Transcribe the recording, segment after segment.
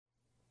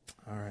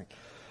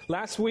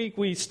Last week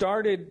we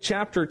started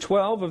chapter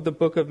 12 of the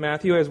book of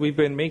Matthew as we've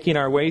been making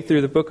our way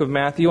through the book of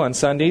Matthew on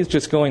Sundays,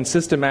 just going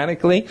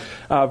systematically,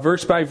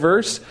 verse by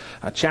verse,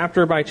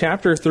 chapter by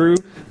chapter through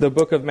the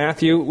book of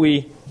Matthew.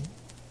 We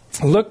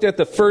looked at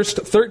the first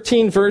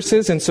 13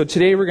 verses, and so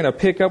today we're going to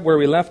pick up where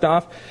we left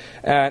off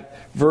at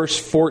verse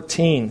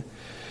 14.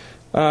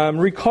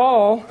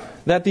 Recall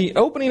that the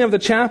opening of the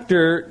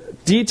chapter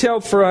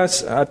detailed for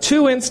us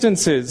two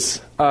instances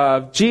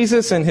of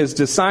Jesus and his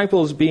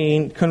disciples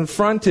being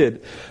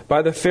confronted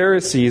by the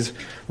Pharisees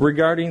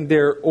regarding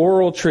their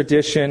oral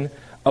tradition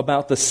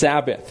about the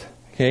Sabbath.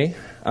 Okay,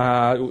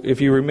 if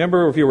you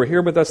remember, if you were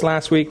here with us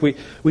last week,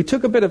 we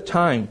took a bit of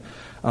time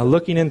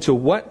looking into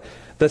what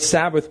the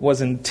Sabbath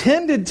was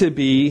intended to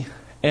be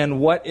and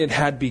what it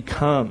had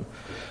become.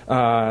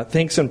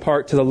 Thanks in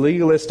part to the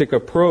legalistic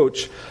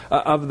approach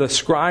of the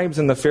scribes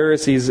and the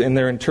Pharisees in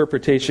their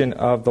interpretation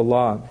of the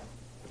law.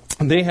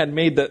 They had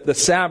made the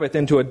Sabbath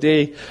into a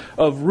day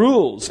of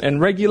rules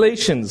and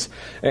regulations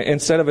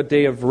instead of a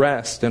day of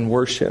rest and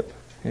worship.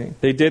 Okay?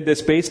 They did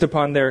this based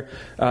upon their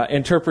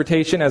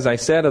interpretation, as I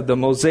said, of the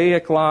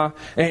Mosaic law.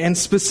 And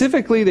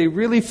specifically, they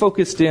really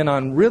focused in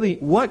on really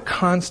what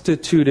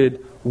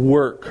constituted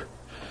work.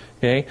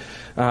 Okay,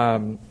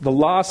 the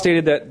law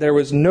stated that there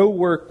was no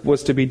work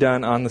was to be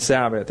done on the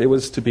Sabbath. It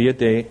was to be a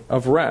day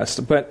of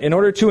rest. But in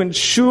order to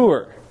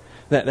ensure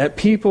that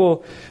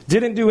people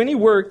didn't do any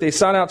work, they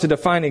sought out to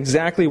define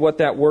exactly what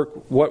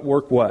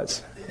work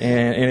was.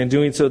 And in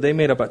doing so, they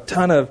made up a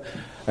ton of,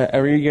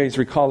 you guys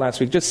recall last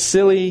week, just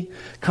silly,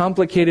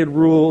 complicated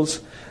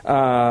rules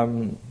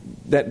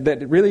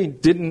that really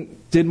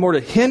did more to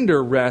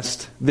hinder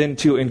rest than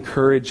to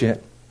encourage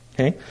it.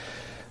 Okay.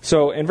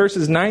 So in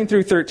verses 9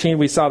 through 13,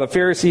 we saw the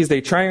Pharisees,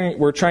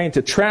 were trying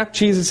to trap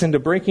Jesus into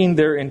breaking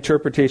their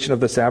interpretation of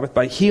the Sabbath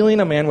by healing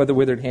a man with a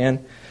withered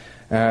hand.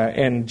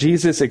 And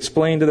Jesus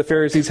explained to the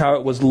Pharisees how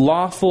it was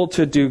lawful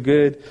to do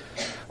good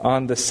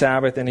on the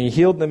Sabbath, and he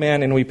healed the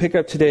man. And we pick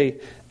up today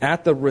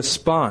at the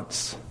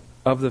response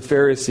of the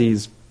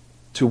Pharisees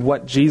to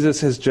what Jesus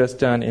has just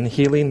done in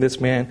healing this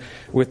man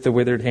with the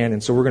withered hand.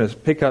 And so we're going to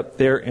pick up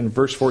there in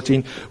verse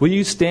 14. Will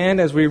you stand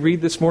as we read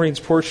this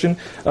morning's portion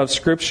of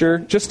Scripture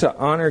just to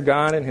honor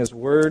God and His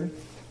Word?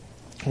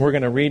 We're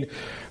going to read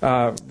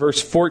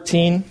verse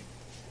 14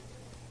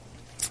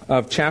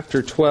 of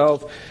chapter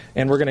 12,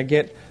 and we're going to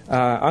get,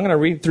 I'm going to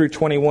read through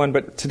 21,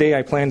 but today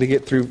I plan to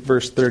get through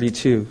verse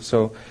 32.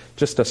 So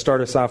just to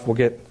start us off, we'll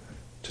get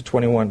to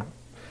 21.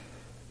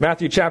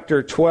 Matthew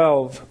chapter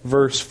 12,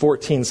 verse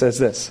 14 says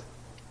this.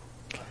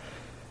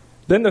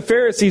 Then the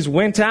Pharisees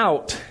went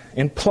out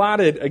and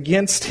plotted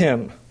against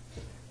him,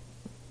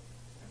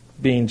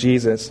 being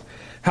Jesus,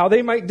 how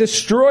they might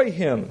destroy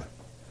him.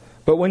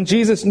 But when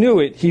Jesus knew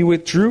it, he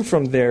withdrew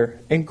from there,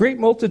 and great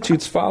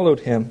multitudes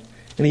followed him,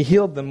 and he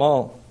healed them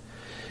all.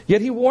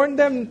 Yet he warned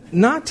them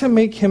not to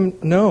make him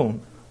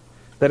known,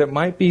 that it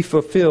might be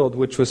fulfilled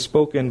which was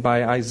spoken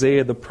by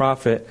Isaiah the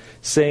prophet,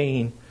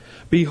 saying,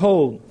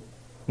 Behold,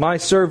 my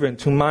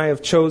servant whom I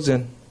have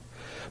chosen,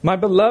 my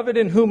beloved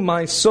in whom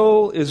my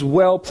soul is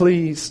well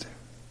pleased.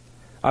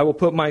 I will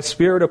put my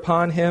spirit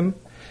upon him,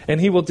 and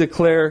he will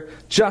declare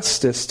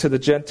justice to the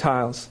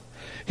Gentiles.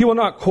 He will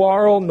not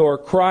quarrel nor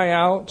cry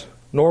out,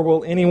 nor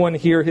will anyone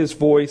hear his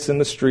voice in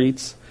the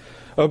streets.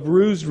 A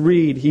bruised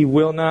reed he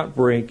will not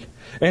break,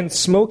 and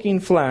smoking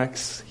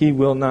flax he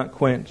will not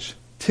quench,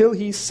 till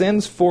he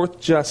sends forth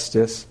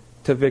justice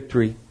to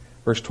victory.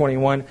 Verse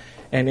 21,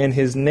 and in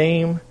his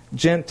name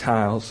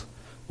Gentiles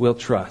will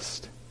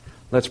trust.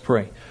 Let's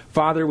pray.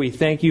 Father, we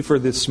thank you for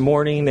this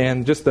morning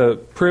and just the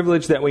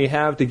privilege that we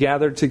have to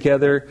gather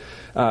together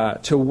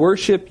to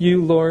worship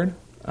you, Lord,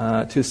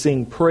 to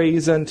sing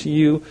praise unto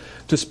you,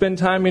 to spend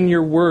time in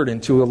your word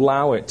and to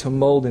allow it to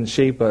mold and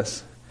shape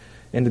us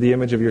into the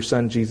image of your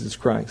Son, Jesus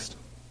Christ.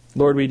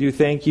 Lord, we do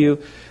thank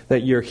you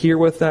that you're here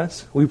with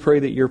us. We pray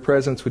that your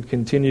presence would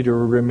continue to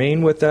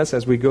remain with us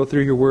as we go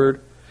through your word.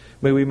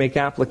 May we make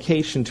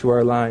application to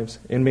our lives,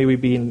 and may we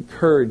be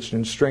encouraged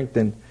and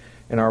strengthened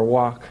in our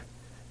walk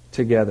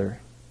together.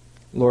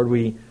 Lord,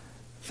 we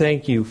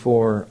thank you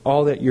for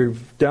all that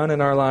you've done in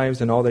our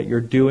lives and all that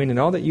you're doing and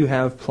all that you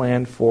have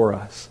planned for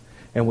us.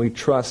 And we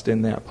trust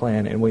in that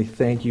plan, and we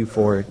thank you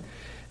for it.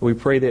 We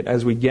pray that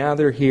as we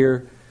gather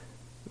here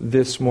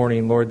this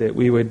morning, Lord, that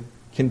we would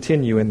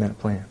continue in that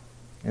plan.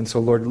 And so,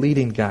 Lord, lead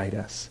and guide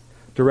us.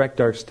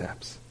 Direct our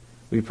steps.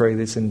 We pray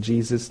this in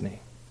Jesus' name.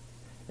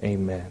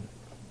 Amen.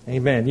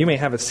 Amen. You may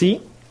have a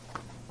seat.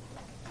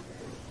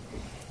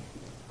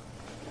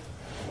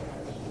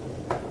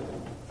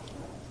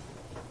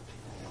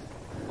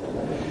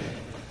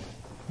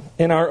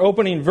 In our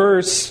opening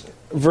verse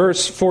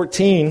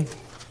 14,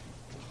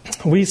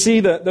 we see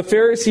the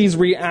Pharisees'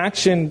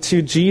 reaction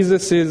to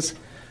Jesus'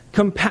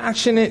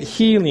 compassionate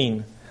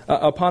healing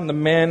upon the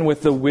man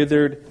with the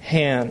withered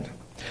hand.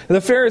 The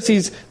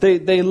Pharisees,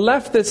 they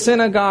left the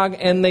synagogue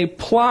and they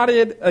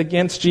plotted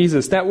against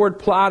Jesus. That word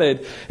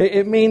plotted,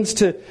 it means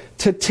to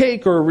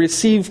take or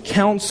receive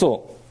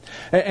counsel.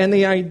 And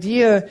the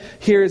idea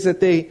here is that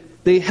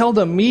they held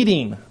a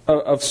meeting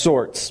of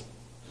sorts.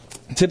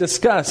 to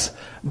discuss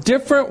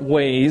different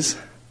ways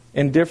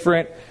and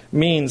different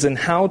means and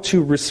how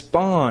to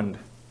respond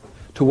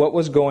to what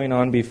was going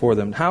on before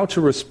them, how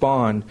to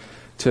respond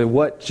to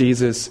what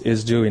Jesus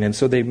is doing. And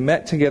so they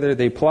met together,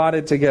 they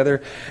plotted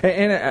together.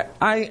 And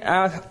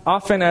I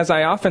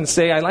often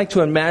say, I like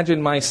to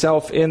imagine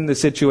myself in the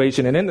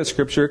situation and in the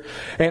Scripture.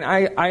 And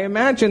I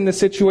imagine the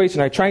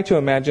situation, I try to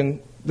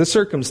imagine the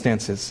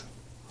circumstances.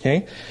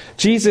 Okay?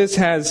 Jesus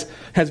has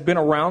been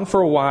around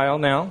for a while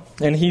now,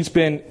 and he's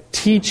been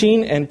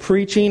teaching and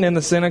preaching in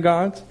the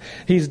synagogues.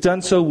 He's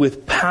done so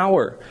with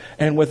power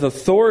and with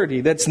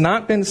authority that's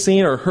not been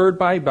seen or heard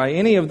by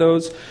any of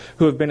those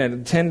who have been in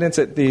attendance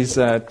at these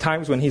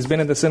times when he's been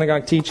in the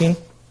synagogue teaching.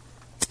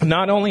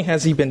 Not only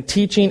has he been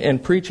teaching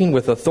and preaching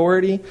with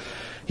authority,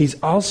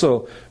 he's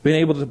also been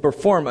able to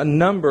perform a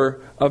number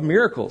of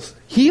miracles,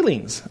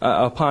 healings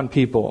upon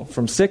people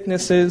from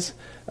sicknesses,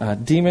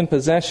 demon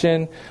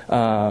possession,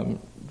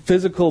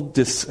 physical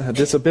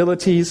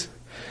disabilities.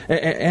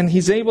 And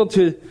he's able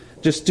to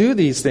just do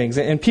these things.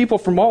 And people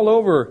from all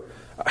over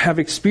have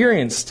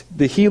experienced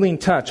the healing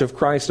touch of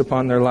Christ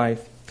upon their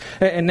life.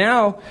 And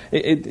now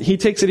he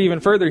takes it even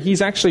further.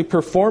 He's actually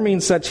performing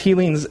such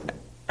healings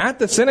at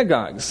the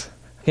synagogues.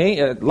 Okay?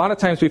 A lot of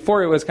times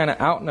before it was kind of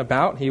out and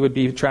about. He would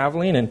be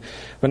traveling.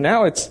 But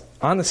now it's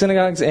on the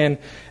synagogues. And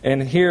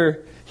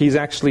here he's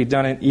actually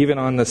done it even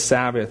on the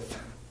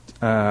Sabbath,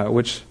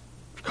 which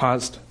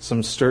caused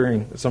some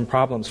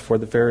problems for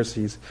the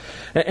Pharisees.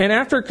 And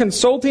after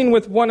consulting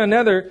with one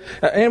another,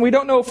 and we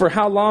don't know for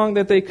how long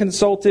that they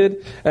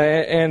consulted,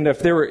 and if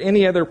there were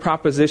any other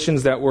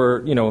propositions that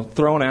were,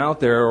 thrown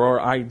out there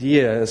or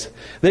ideas,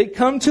 they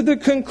come to the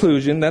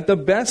conclusion that the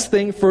best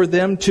thing for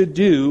them to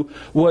do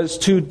was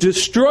to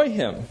destroy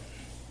him.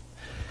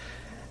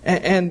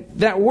 And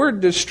that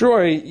word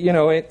destroy,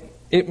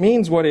 it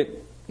means what it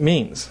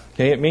means.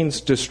 Okay, it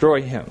means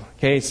destroy him.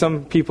 Okay,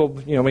 some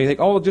people, may think,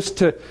 just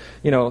to,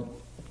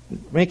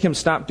 make him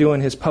stop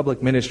doing his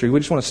public ministry. We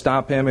just want to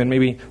stop him and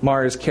maybe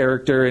mar his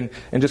character and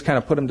just kind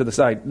of put him to the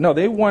side. No,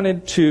 they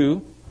wanted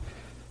to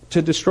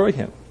destroy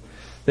him.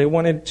 They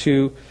wanted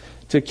to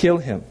kill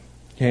him.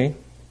 Okay,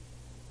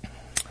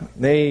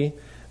 they,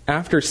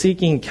 after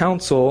seeking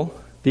counsel,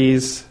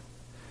 these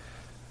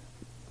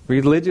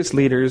religious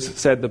leaders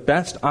said the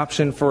best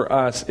option for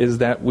us is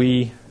that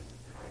we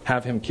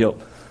have him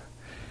killed.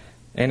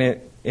 And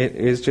it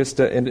is just,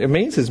 it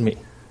amazes me,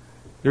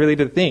 really,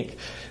 to think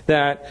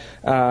that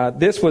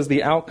this was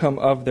the outcome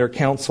of their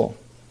counsel.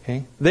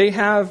 Okay? They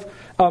have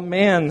a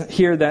man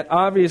here that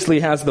obviously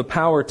has the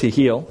power to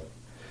heal.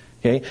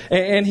 Okay?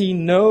 And he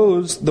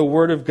knows the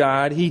Word of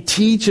God. He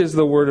teaches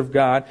the Word of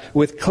God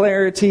with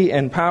clarity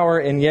and power,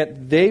 and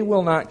yet they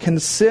will not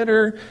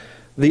consider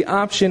the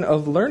option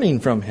of learning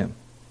from him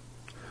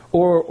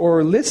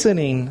or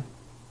listening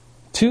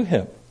to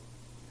him.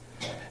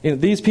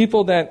 These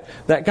people that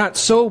got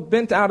so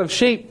bent out of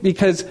shape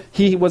because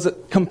he was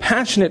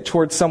compassionate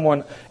towards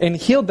someone and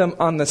healed them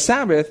on the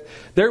Sabbath,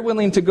 they're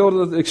willing to go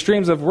to the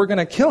extremes of, we're going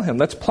to kill him.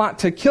 Let's plot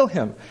to kill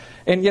him.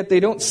 And yet they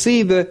don't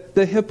see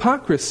the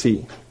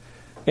hypocrisy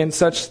in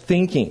such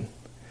thinking.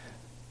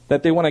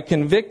 That they want to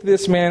convict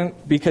this man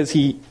because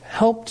he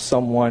helped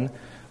someone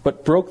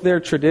but broke their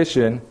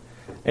tradition.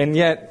 And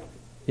yet,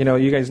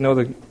 you guys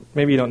know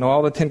maybe you don't know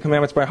all the 10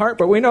 Commandments by heart,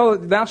 but we know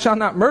thou shalt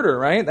not murder,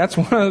 right? That's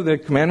one of the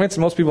commandments.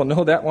 Most people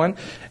know that one.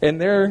 And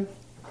they're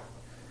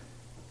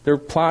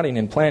plotting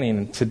and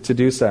planning to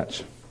do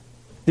such.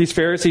 These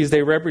Pharisees,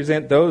 they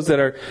represent those that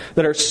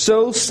are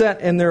so set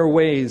in their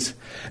ways,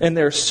 and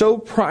they're so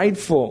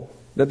prideful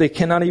that they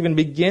cannot even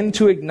begin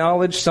to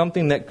acknowledge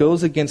something that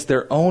goes against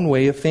their own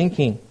way of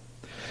thinking.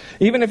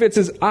 Even if it's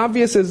as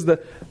obvious as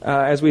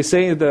as we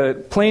say,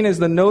 the plain as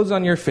the nose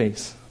on your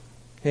face.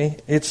 Okay?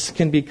 It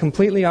can be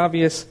completely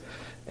obvious.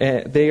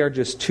 They are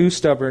just too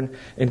stubborn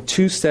and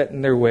too set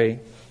in their way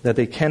that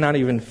they cannot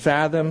even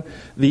fathom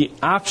the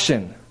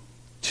option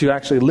to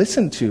actually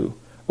listen to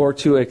or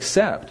to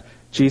accept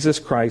Jesus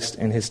Christ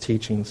and his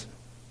teachings.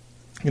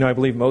 I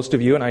believe most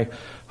of you, and I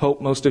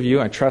hope most of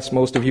you, I trust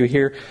most of you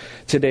here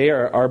today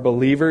are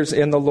believers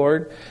in the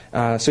Lord.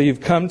 So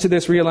you've come to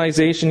this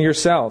realization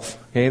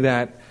yourself, okay,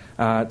 that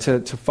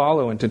to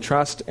follow and to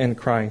trust in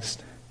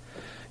Christ.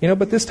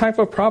 But this type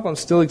of problem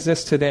still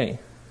exists today.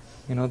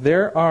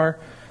 There are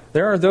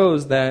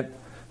those that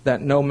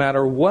no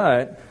matter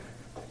what,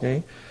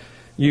 okay,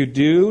 you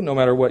do, no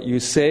matter what you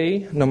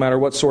say, no matter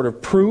what sort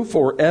of proof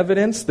or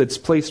evidence that's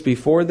placed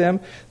before them,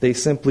 they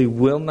simply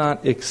will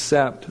not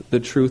accept the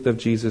truth of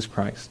Jesus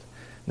Christ.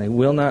 They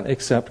will not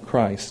accept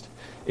Christ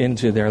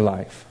into their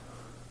life.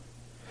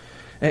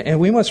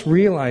 And we must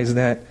realize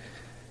that,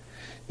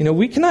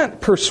 we cannot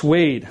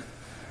persuade,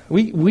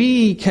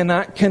 we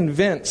cannot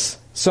convince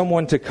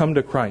someone to come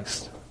to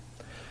Christ.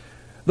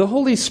 The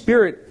Holy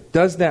Spirit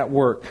does that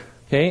work.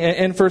 Okay?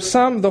 And for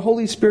some, the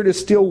Holy Spirit is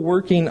still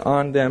working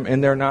on them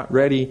and they're not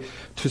ready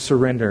to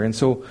surrender. And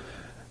so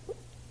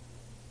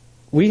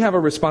we have a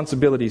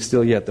responsibility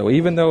still yet, though.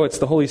 Even though it's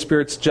the Holy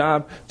Spirit's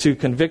job to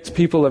convict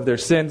people of their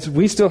sins,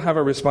 we still have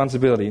a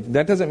responsibility.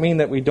 That doesn't mean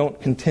that we don't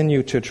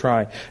continue to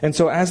try. And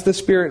so as the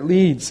Spirit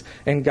leads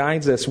and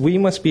guides us, we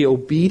must be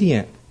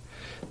obedient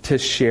to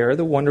share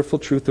the wonderful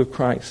truth of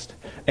Christ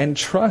and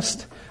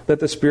trust that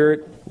the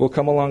Spirit will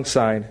come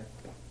alongside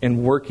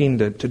in working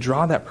to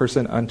draw that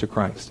person unto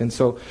Christ. And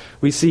so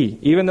we see,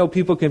 even though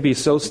people can be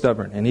so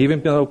stubborn, and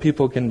even though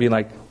people can be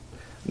like,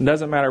 it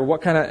doesn't matter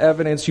what kind of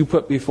evidence you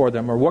put before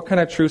them or what kind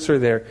of truths are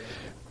there,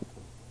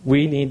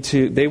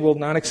 they will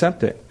not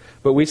accept it.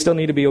 But we still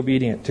need to be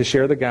obedient to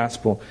share the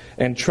gospel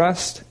and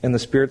trust in the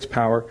Spirit's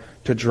power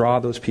to draw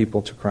those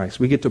people to Christ.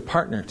 We get to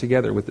partner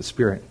together with the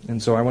Spirit.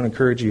 And so I want to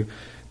encourage you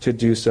to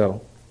do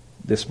so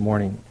this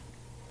morning.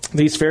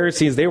 These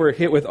Pharisees, they were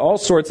hit with all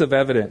sorts of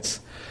evidence,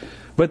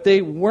 but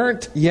they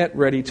weren't yet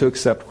ready to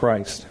accept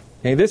Christ.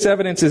 Okay, this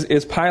evidence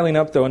is piling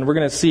up, though, and we're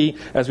going to see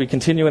as we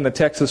continue in the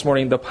text this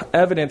morning, the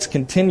evidence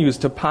continues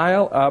to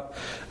pile up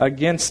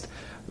against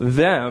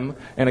them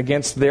and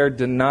against their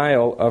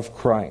denial of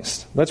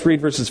Christ. Let's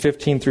read verses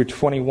 15 through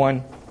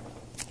 21.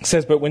 It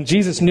says, "But when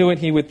Jesus knew it,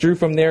 he withdrew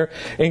from there,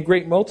 and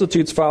great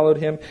multitudes followed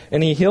him,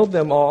 and he healed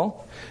them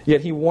all.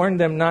 Yet he warned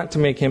them not to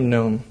make him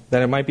known,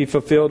 that it might be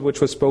fulfilled which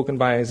was spoken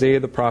by Isaiah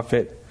the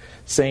prophet,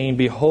 saying,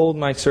 Behold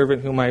my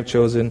servant whom I have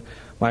chosen,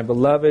 my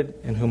beloved,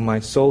 in whom my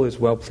soul is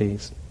well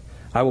pleased.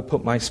 I will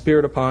put my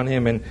Spirit upon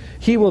him, and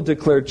he will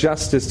declare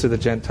justice to the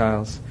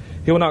Gentiles.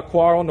 He will not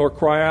quarrel nor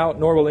cry out,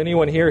 nor will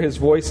anyone hear his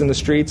voice in the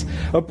streets.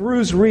 A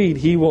bruised reed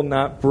he will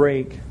not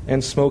break,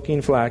 and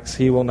smoking flax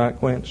he will not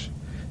quench,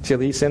 till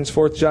he sends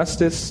forth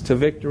justice to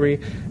victory,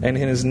 and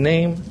in his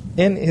name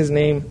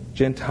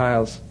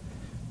Gentiles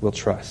will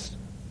trust."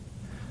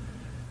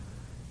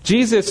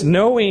 Jesus,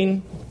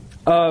 knowing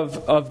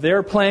of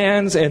their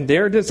plans and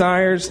their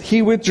desires,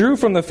 he withdrew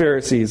from the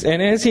Pharisees.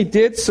 And as he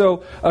did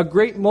so, a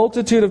great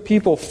multitude of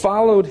people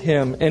followed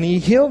him, and he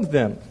healed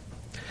them.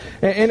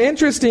 And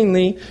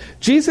interestingly,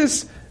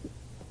 Jesus,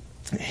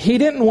 he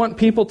didn't want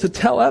people to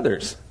tell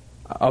others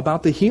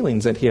about the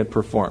healings that he had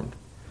performed.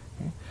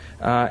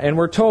 And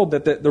we're told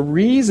that the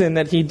reason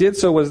that he did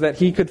so was that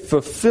he could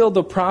fulfill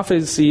the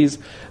prophecies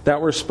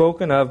that were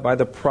spoken of by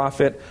the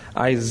prophet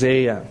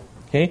Isaiah.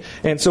 Okay?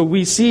 And so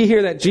we see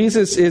here that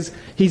Jesus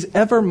he's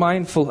ever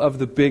mindful of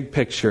the big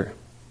picture.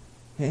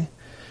 Okay?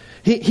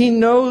 He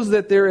knows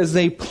that there is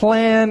a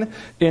plan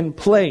in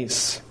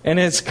place and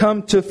has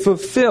come to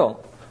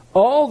fulfill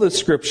all the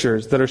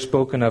scriptures that are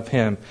spoken of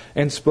him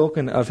and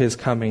spoken of his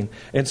coming.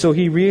 And so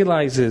he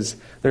realizes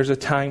there's a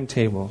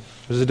timetable.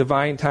 There's a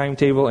divine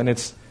timetable, and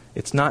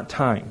it's not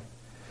time,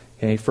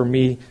 okay, for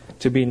me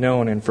to be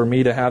known and for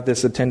me to have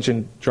this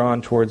attention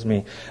drawn towards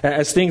me.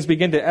 As things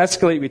begin to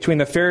escalate between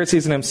the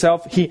Pharisees and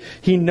himself, he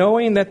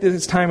knowing that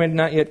this time had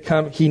not yet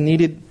come, he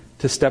needed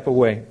to step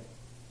away.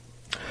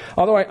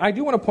 Although I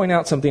do want to point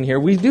out something here.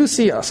 We do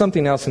see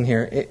something else in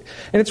here,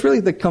 and it's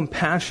really the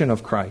compassion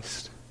of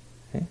Christ.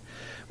 Okay?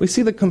 We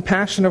see the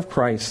compassion of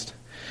Christ.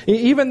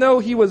 Even though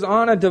he was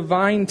on a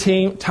divine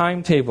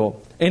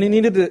timetable and he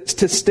needed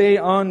to stay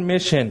on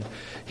mission,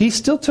 he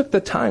still took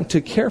the time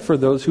to care for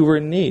those who were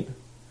in need.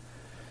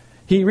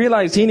 He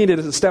realized he needed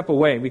to step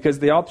away because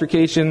the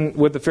altercation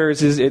with the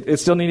Pharisees, it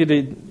still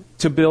needed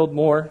to build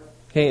more.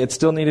 Okay? It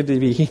still needed to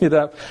be heated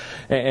up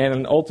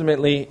and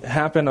ultimately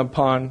happen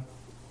upon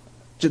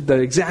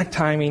the exact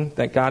timing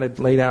that God had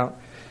laid out.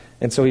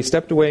 And so he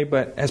stepped away,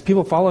 but as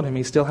people followed him,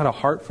 he still had a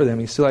heart for them.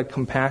 He still had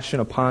compassion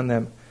upon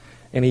them.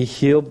 And he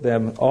healed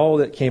them, all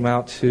that came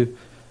out to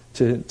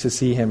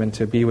see him and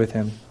to be with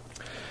him.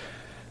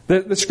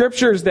 The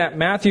scriptures that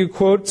Matthew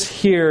quotes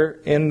here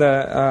in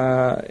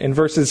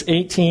verses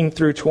 18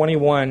 through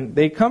 21,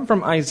 they come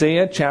from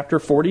Isaiah chapter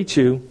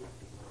 42,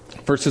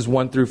 verses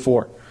 1 through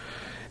 4.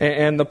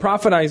 And the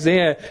prophet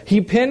Isaiah,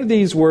 he penned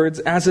these words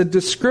as a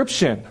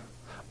description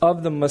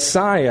of the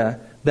Messiah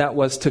that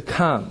was to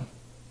come.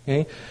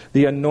 Okay?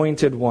 The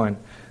anointed one.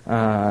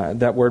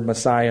 That word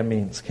Messiah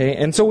means. Okay?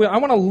 And so I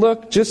want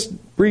to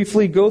just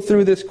briefly go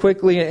through this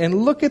quickly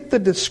and look at the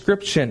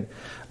description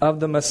of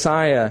the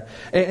Messiah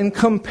and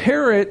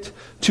compare it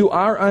to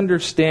our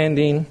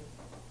understanding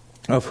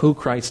of who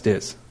Christ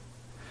is.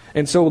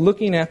 And so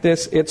looking at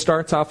this, it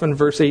starts off in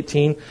verse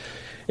 18.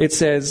 It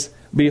says,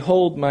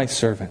 Behold my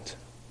servant.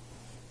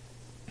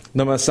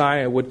 The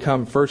Messiah would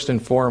come first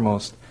and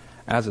foremost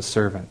as a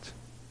servant.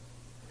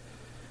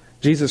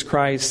 Jesus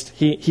Christ,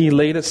 he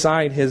laid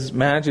aside his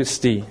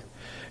majesty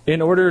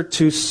in order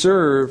to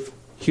serve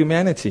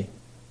humanity.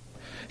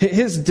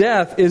 His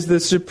death is the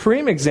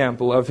supreme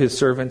example of his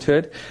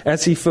servanthood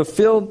as he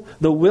fulfilled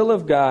the will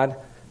of God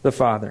the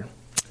Father.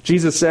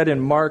 Jesus said in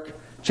Mark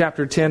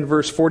chapter 10,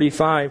 verse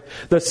 45,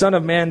 the Son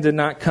of Man did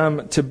not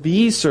come to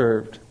be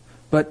served,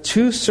 but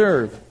to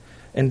serve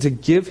and to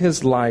give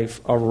his life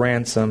a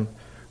ransom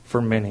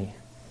for many.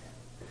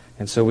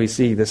 And so we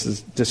see this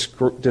is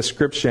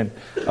description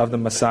of the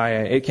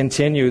Messiah. It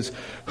continues,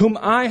 whom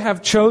I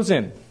have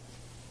chosen.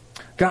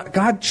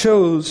 God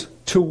chose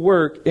to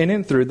work in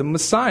and through the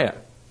Messiah.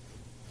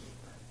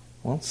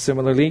 Well,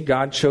 similarly,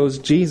 God chose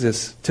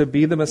Jesus to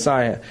be the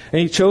Messiah.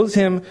 And He chose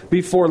Him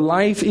before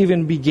life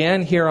even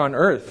began here on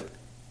earth.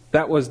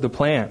 That was the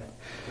plan.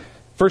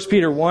 1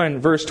 Peter 1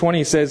 verse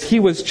 20 says, He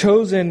was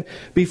chosen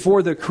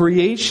before the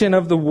creation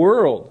of the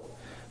world,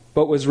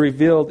 but was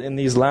revealed in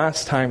these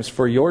last times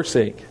for your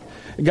sake.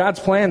 God's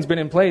plan's been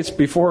in place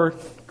before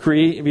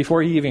He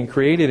even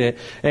created it.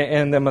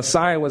 And the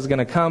Messiah was going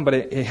to come, but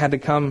it had to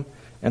come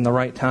in the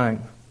right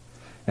time.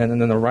 And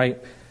in the right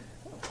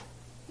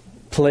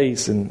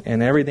place. And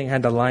everything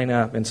had to line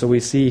up. And so we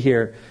see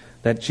here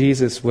that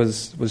Jesus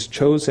was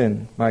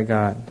chosen by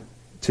God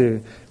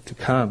to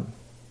come.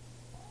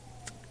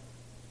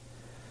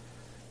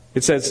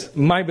 It says,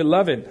 my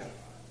beloved,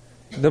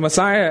 the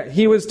Messiah,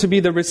 He was to be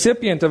the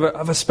recipient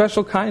of a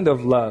special kind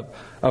of love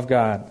of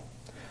God,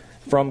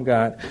 from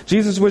God.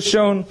 Jesus was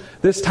shown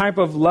this type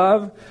of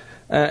love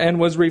and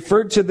was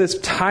referred to this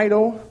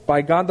title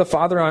by God the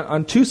Father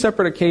on two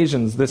separate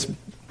occasions, this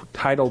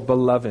title,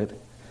 beloved.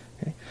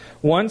 Okay.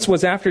 Once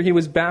was after He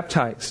was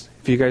baptized.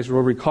 If you guys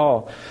will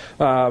recall,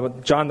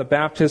 John the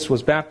Baptist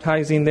was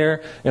baptizing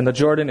there in the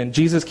Jordan, and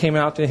Jesus came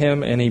out to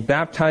him and He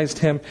baptized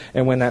him.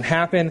 And when that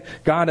happened,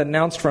 God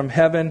announced from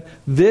heaven,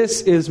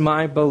 this is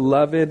my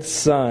beloved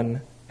Son,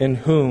 in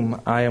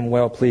whom I am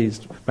well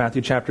pleased.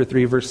 Matthew chapter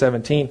 3, verse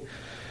 17.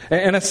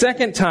 And a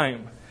second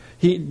time,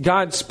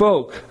 God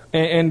spoke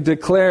and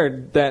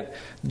declared that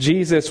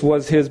Jesus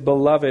was His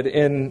beloved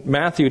in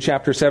Matthew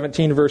chapter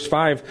 17, verse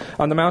 5.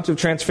 On the Mount of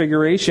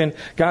Transfiguration,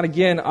 God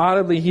again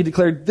audibly, He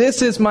declared,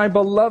 this is my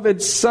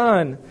beloved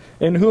Son,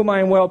 in whom I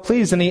am well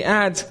pleased. And He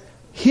adds,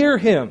 hear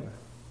Him.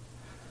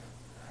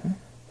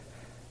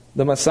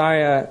 The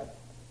Messiah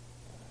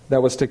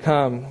that was to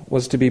come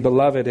was to be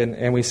beloved,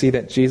 and we see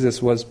that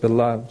Jesus was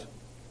beloved.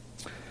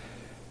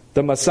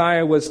 The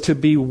Messiah was to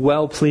be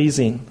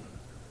well-pleasing.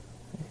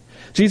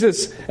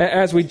 Jesus,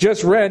 as we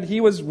just read,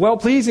 He was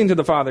well-pleasing to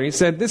the Father. He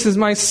said, this is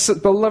my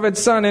beloved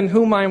Son in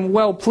whom I am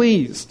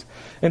well-pleased.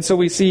 And so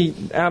we see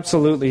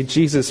absolutely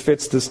Jesus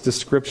fits this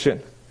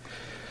description.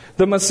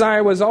 The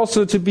Messiah was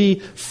also to be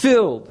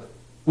filled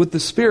with the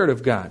Spirit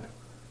of God.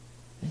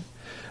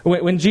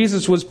 When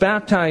Jesus was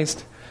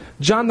baptized,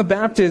 John the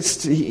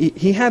Baptist,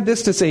 he had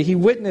this to say. He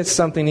witnessed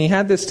something. He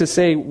had this to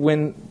say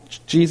when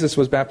Jesus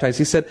was baptized.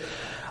 He said,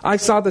 I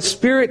saw the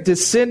Spirit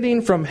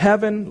descending from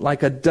heaven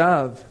like a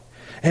dove,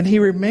 and He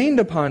remained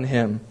upon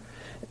Him.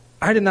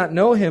 I did not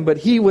know Him, but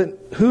he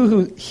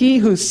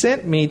who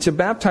sent me to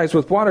baptize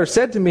with water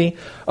said to me,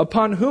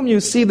 upon whom you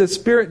see the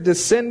Spirit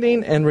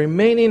descending and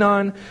remaining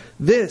on,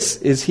 this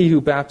is He who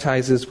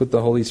baptizes with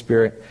the Holy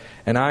Spirit.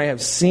 And I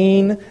have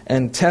seen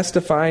and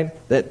testified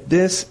that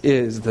this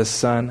is the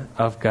Son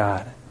of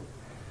God.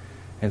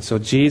 And so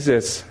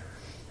Jesus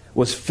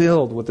was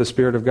filled with the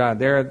Spirit of God.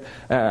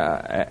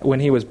 There, when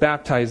He was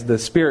baptized, the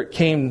Spirit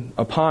came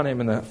upon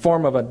Him in the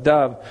form of a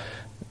dove.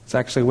 It's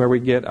actually where we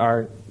get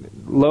our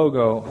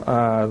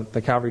logo,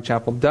 the Calvary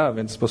Chapel dove.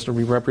 It's supposed to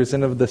be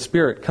representative of the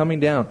Spirit coming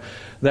down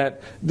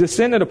that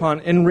descended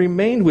upon and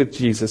remained with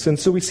Jesus. And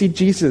so we see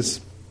Jesus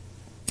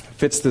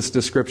fits this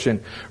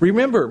description.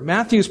 Remember,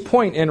 Matthew's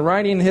point in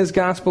writing his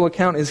gospel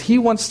account is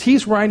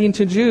he's writing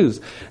to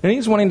Jews. And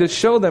he's wanting to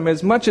show them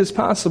as much as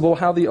possible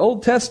how the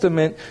Old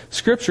Testament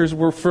scriptures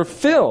were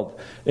fulfilled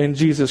in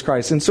Jesus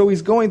Christ. And so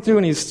he's going through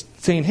and he's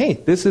saying, hey,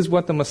 this is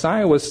what the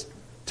Messiah was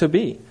to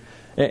be.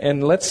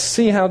 And let's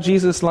see how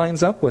Jesus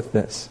lines up with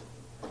this.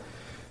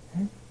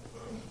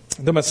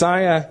 The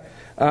Messiah,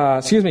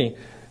 one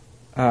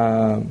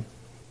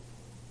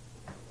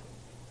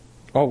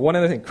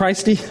other thing.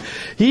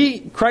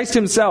 Christ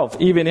Himself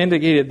even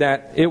indicated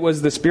that it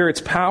was the Spirit's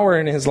power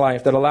in His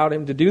life that allowed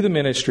Him to do the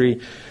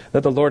ministry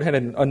that the Lord had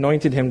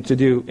anointed Him to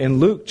do. In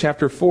Luke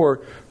chapter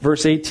 4,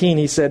 verse 18,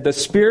 He said, the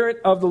Spirit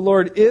of the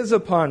Lord is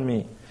upon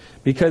me,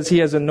 because He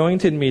has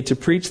anointed me to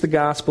preach the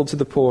gospel to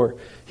the poor.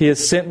 He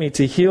has sent me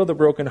to heal the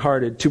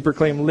brokenhearted, to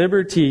proclaim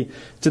liberty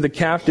to the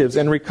captives,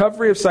 and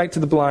recovery of sight to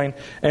the blind,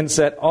 and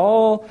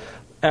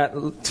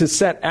to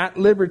set at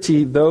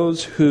liberty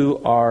those who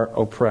are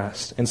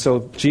oppressed. And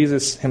so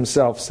Jesus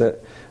Himself said,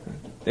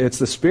 it's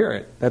the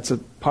Spirit that's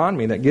upon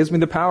me that gives me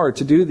the power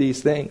to do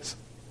these things.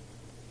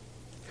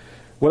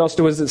 What else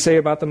does it say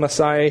about the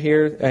Messiah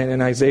here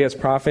in Isaiah's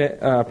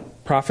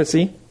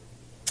prophecy?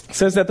 It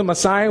says that the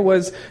Messiah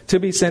was to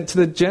be sent to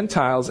the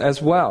Gentiles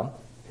as well.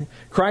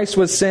 Christ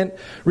was sent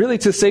really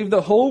to save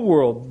the whole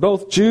world,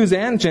 both Jews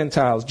and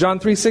Gentiles. John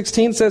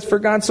 3:16 says, for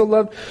God so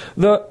loved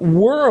the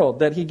world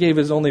that He gave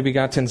His only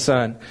begotten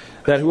Son,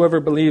 that whoever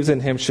believes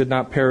in Him should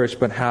not perish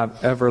but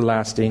have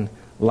everlasting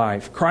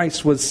life.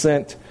 Christ was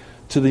sent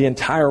to the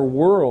entire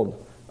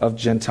world of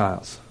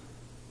Gentiles.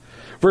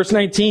 Verse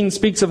 19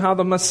 speaks of how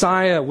the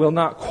Messiah will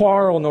not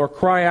quarrel nor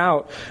cry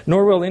out,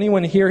 nor will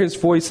anyone hear His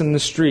voice in the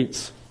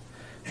streets.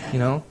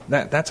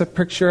 That's a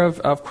picture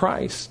of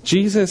Christ.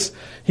 Jesus,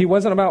 he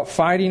wasn't about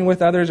fighting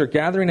with others or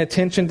gathering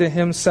attention to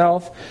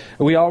himself.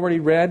 We already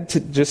read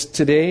just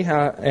today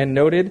and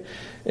noted,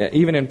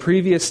 even in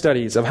previous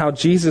studies, of how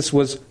Jesus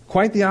was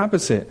quite the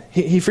opposite.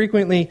 He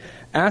frequently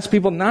asked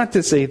people not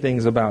to say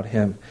things about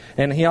him.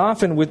 And he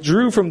often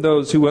withdrew from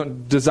those who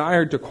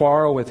desired to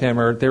quarrel with him,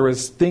 or there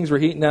was things were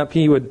heating up,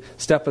 he would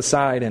step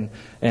aside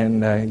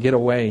and get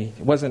away.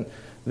 He wasn't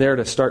there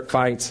to start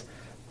fights.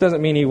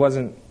 Doesn't mean he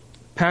wasn't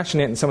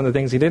passionate in some of the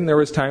things he did. And there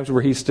was times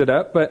where he stood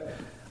up, but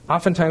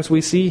oftentimes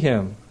we see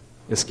him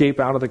escape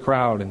out of the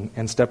crowd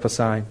and step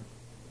aside.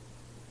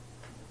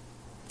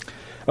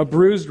 A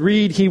bruised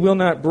reed he will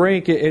not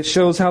break. It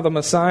shows how the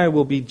Messiah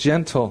will be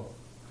gentle.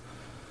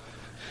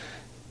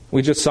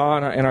 We just saw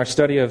in our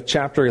study of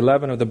chapter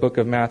 11 of the book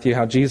of Matthew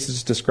how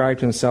Jesus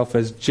described himself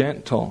as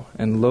gentle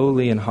and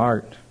lowly in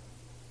heart.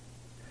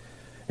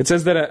 It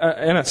says that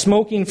in a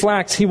smoking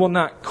flax he will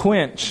not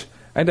quench.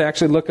 I had to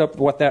actually look up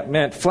what that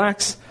meant.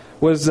 Flax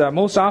was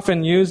most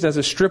often used as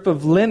a strip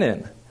of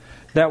linen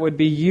that would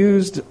be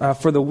used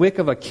for the wick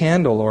of a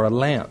candle or a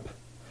lamp.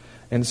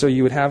 And so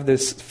you would have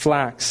this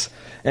flax.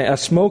 A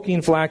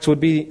smoking flax would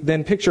be,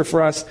 then picture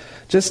for us,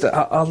 just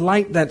a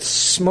light that's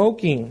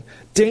smoking,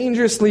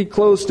 dangerously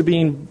close to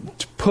being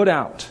put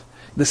out.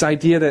 This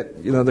idea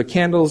that, the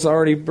candle's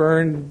already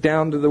burned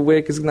down to the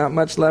wick, there's not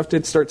much left,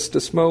 it starts to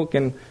smoke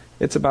and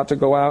it's about to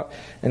go out.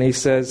 And he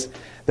says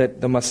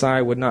that the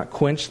Messiah would not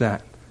quench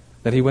that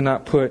he would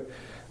not put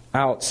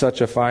out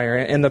such a fire.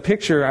 And the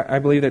picture, I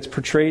believe, that's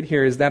portrayed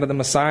here is that of the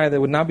Messiah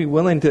that would not be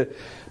willing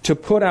to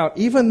put out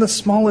even the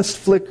smallest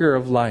flicker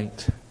of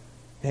light.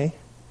 Okay?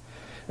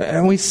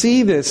 And we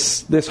see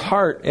this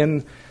heart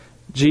in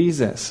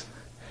Jesus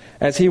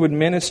as he would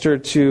minister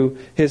to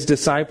his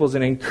disciples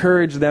and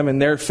encourage them in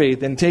their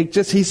faith and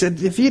he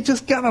said, if you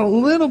just got a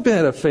little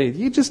bit of faith,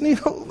 you just need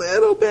a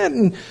little bit,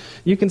 and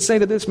you can say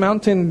to this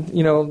mountain,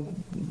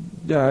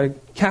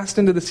 cast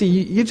into the sea,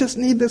 you just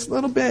need this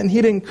little bit, and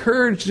he'd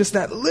encourage just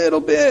that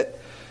little bit.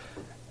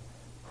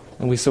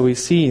 And we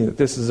see that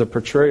this is a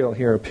portrayal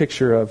here, a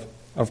picture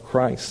of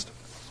Christ.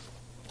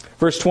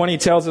 Verse 20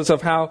 tells us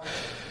of how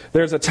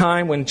there's a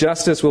time when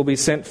justice will be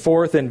sent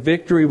forth and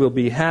victory will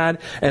be had,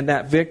 and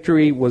that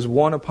victory was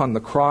won upon the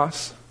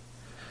cross.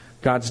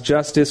 God's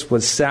justice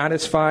was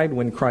satisfied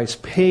when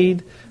Christ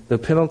paid the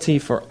penalty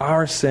for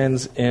our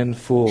sins in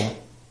full.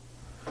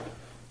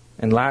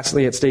 And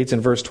lastly, it states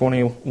in verse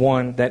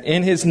 21 that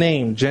in his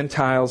name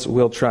Gentiles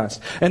will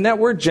trust. And that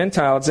word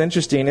Gentile, it's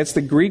interesting. It's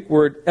the Greek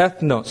word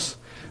ethnos.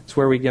 It's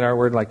where we get our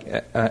word like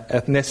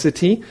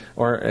ethnicity,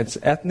 or it's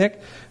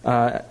ethnic.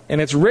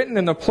 And it's written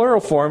in the plural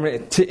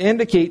form to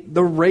indicate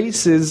the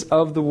races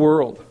of the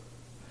world.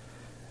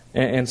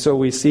 And so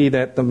we see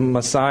that the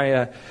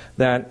Messiah,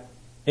 that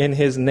in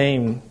his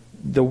name,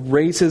 the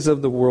races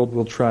of the world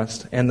will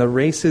trust. And the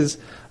races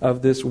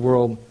of this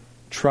world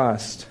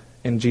trust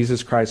in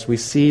Jesus Christ. We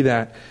see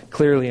that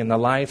clearly in the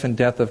life and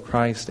death of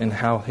Christ and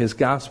how his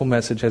gospel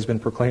message has been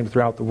proclaimed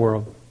throughout the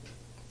world.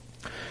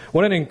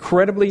 What an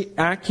incredibly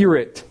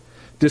accurate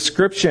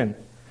description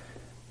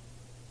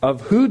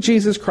of who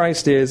Jesus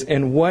Christ is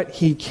and what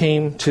he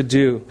came to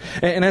do.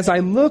 And as I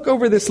look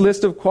over this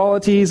list of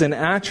qualities and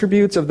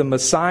attributes of the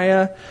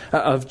Messiah,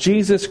 of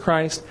Jesus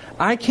Christ,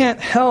 I can't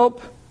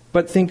help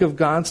but think of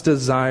God's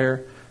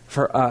desire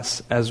for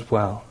us as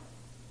well.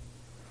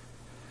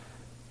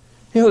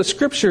 The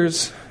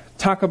Scriptures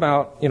talk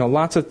about,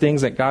 lots of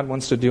things that God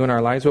wants to do in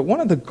our lives, but one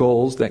of the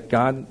goals that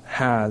God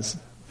has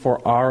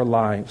for our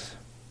lives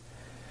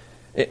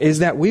is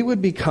that we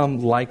would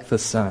become like the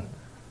Son.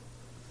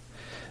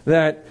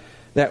 That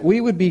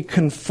we would be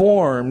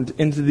conformed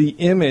into the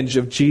image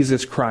of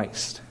Jesus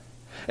Christ.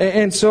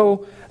 And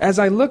so, as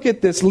I look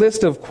at this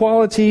list of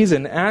qualities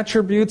and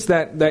attributes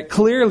that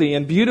clearly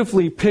and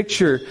beautifully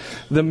picture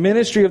the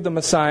ministry of the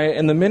Messiah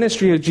and the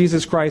ministry of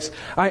Jesus Christ,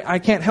 I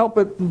can't help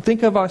but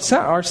think of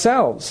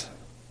ourselves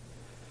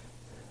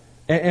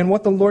and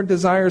what the Lord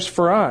desires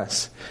for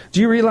us.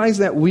 Do you realize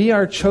that we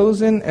are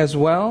chosen as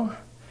well?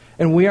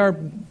 And we are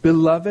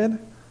beloved?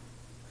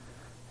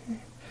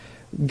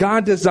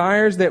 God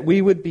desires that we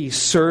would be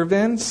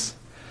servants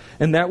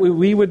and that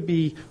we would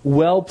be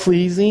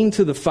well-pleasing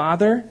to the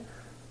Father.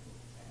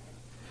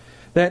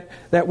 That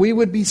we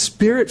would be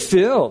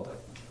Spirit-filled.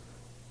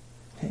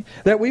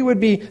 That we would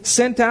be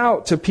sent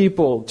out to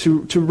people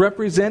to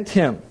represent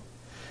him.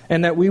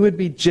 And that we would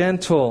be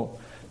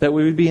gentle. That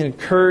we would be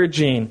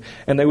encouraging.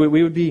 And that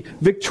we would be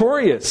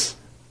victorious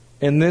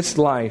in this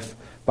life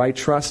by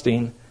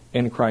trusting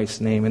in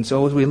Christ's name. And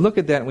so as we look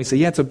at that and we say,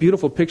 yeah, it's a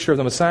beautiful picture of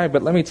the Messiah,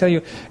 but let me tell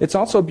you, it's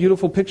also a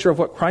beautiful picture of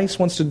what Christ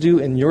wants to do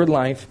in your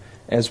life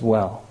as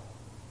well.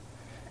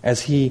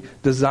 As he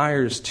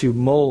desires to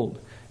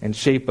mold and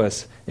shape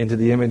us into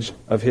the image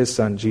of his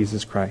Son,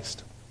 Jesus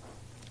Christ.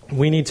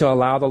 We need to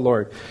allow the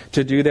Lord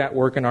to do that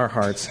work in our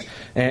hearts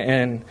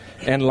and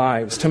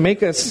lives, to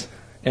make us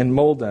and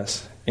mold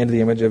us into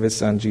the image of his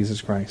Son,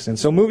 Jesus Christ. And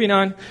so moving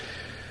on,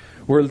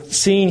 we're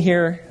seeing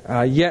here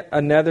yet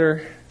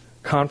another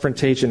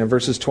confrontation in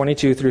verses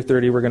 22 through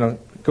 30. We're going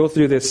to go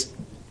through this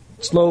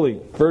slowly,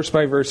 verse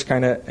by verse,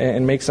 kind of,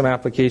 and make some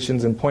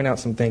applications and point out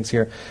some things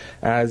here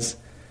as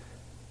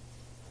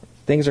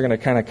things are going to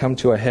kind of come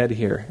to a head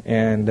here.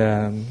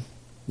 And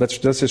let's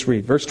just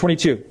read. Verse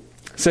 22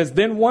 says,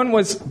 Then one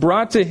was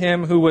brought to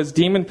him who was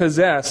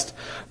demon-possessed,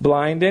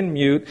 blind and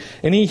mute,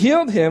 and he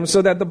healed him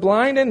so that the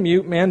blind and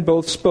mute man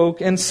both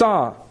spoke and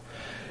saw.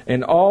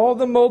 And all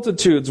the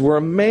multitudes were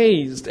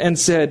amazed and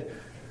said,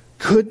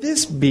 Could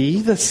this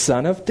be the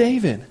Son of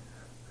David?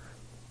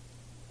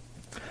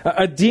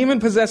 A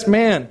demon-possessed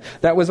man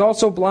that was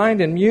also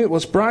blind and mute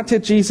was brought to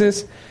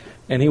Jesus,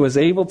 and he was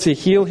able to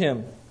heal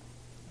him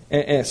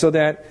so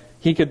that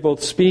he could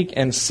both speak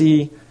and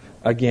see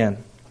again.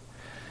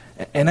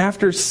 And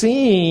after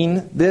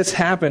seeing this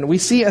happen, we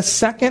see a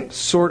second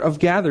sort of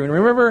gathering.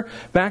 Remember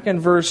back in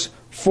verse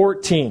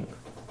 14,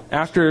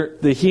 after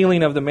the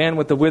healing of the man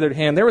with the withered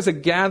hand, there was a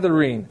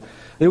gathering.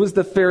 It was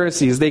the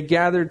Pharisees. They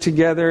gathered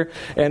together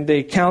and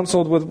they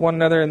counseled with one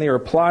another, and they were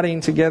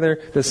plotting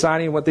together,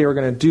 deciding what they were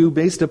going to do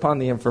based upon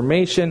the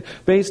information,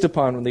 based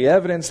upon the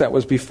evidence that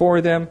was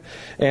before them,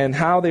 and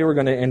how they were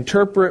going to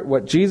interpret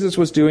what Jesus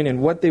was doing and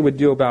what they would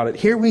do about it.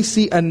 Here we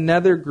see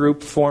another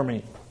group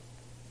forming.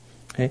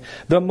 Okay?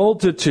 The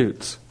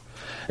multitudes.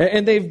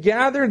 And they've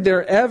gathered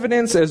their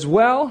evidence as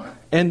well,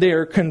 and they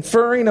are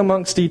conferring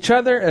amongst each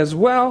other as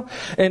well,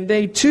 and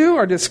they too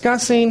are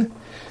discussing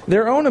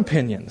their own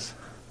opinions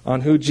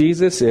on who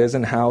Jesus is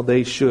and how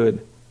they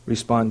should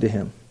respond to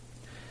him.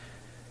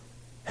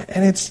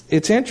 And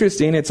it's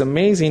interesting, it's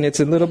amazing, it's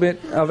a little bit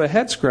of a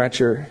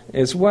head-scratcher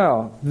as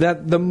well,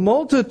 that the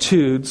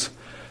multitudes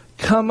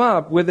come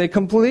up with a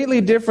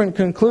completely different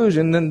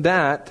conclusion than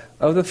that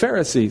of the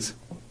Pharisees.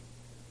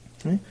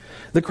 Okay?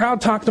 The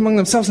crowd talked among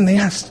themselves and they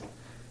asked,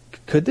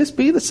 Could this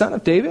be the Son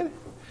of David?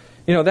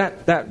 You know,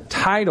 that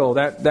title,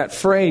 that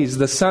phrase,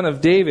 the Son of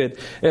David,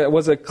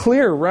 was a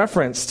clear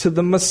reference to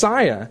the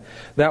Messiah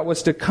that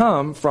was to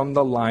come from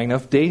the line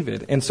of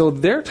David. And so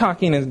they're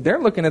talking and they're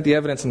looking at the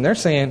evidence and they're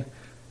saying,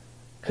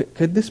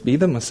 could this be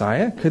the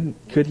Messiah?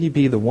 Could he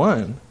be the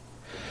one?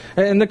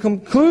 And the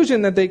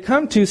conclusion that they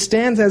come to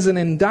stands as an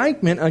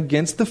indictment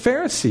against the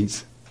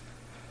Pharisees.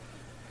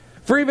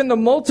 For even the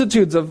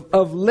multitudes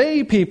of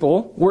lay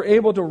people were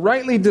able to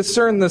rightly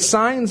discern the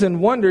signs and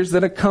wonders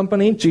that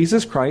accompanied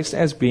Jesus Christ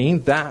as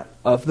being that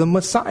of the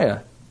Messiah.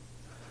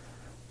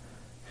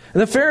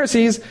 And the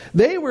Pharisees,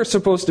 they were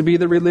supposed to be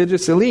the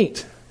religious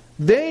elite.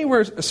 They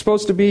were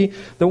supposed to be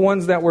the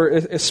ones that were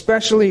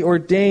especially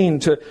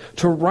ordained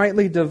to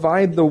rightly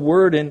divide the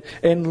word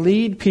and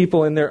lead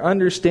people in their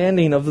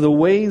understanding of the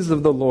ways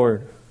of the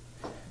Lord.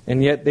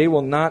 And yet they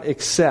will not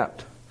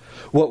accept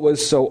what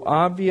was so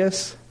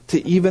obvious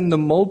to even the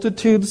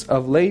multitudes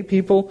of lay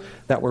people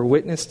that were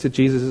witness to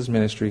Jesus'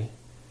 ministry.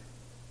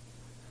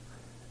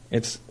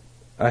 It's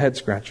a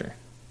head-scratcher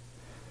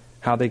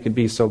how they could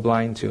be so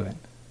blind to it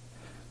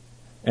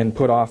and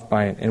put off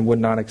by it and would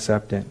not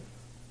accept it.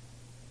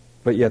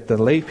 But yet the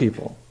lay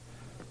people,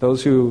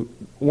 those who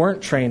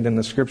weren't trained in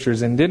the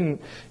Scriptures and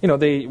didn't,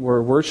 they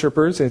were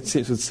worshipers. It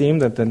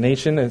seemed that the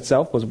nation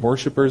itself was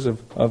worshipers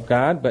of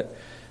God, but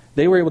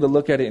they were able to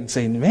look at it and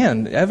say,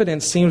 man,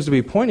 evidence seems to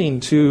be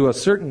pointing to a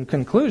certain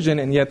conclusion,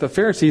 and yet the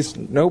Pharisees,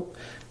 nope,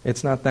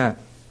 it's not that.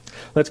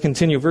 Let's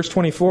continue. Verse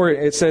 24,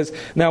 it says,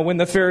 Now when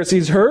the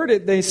Pharisees heard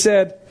it, they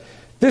said,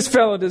 This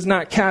fellow does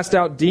not cast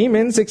out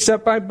demons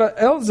except by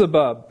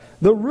Beelzebub,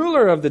 the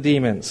ruler of the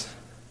demons.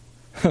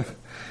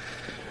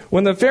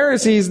 When the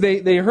Pharisees,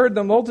 they heard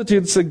the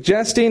multitude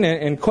suggesting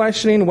and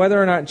questioning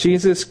whether or not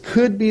Jesus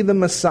could be the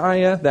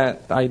Messiah,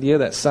 that idea,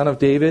 that Son of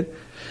David,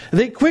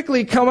 they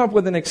quickly come up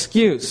with an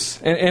excuse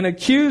and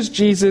accuse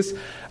Jesus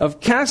of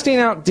casting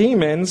out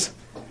demons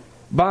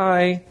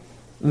by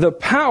the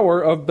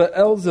power of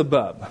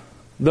Beelzebub,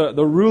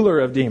 the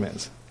ruler of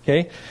demons.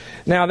 Okay?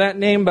 Now that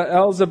name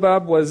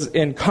Beelzebub was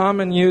in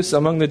common use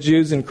among the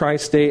Jews in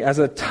Christ's day as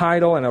a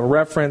title and a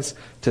reference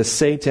to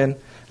Satan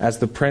as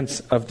the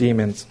prince of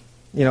demons.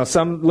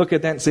 Some look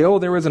at that and say,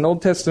 there was an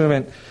Old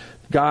Testament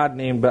god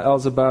named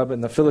Beelzebub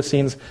in the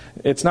Philistines.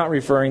 It's not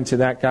referring to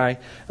that guy.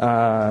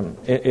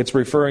 It's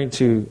referring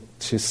to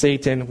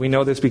Satan. We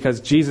know this because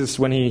Jesus,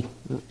 when he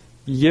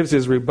gives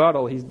his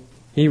rebuttal,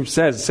 he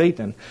says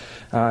Satan.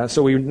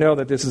 So we know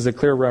that this is a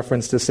clear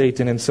reference to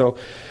Satan. And so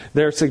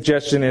their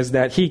suggestion is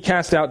that he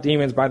cast out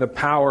demons by the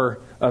power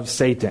of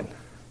Satan.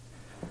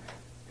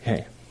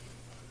 Okay.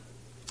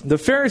 The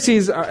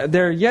Pharisees,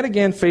 they're yet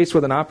again faced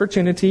with an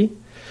opportunity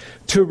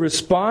to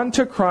respond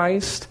to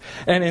Christ,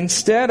 and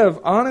instead of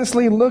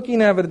honestly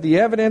looking at the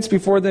evidence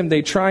before them,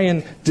 they try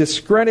and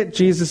discredit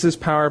Jesus'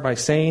 power by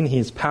saying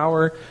his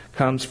power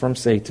comes from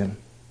Satan.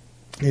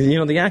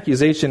 The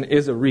accusation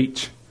is a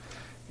reach.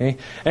 Okay?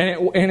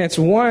 And it's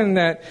one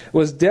that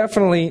was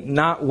definitely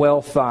not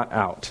well thought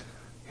out.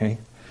 Okay?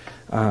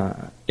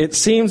 It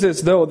seems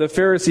as though the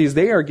Pharisees,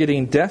 they are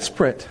getting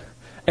desperate.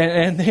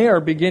 And they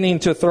are beginning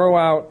to throw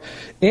out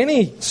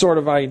any sort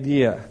of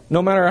idea,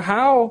 no matter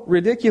how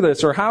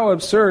ridiculous or how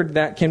absurd,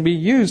 that can be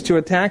used to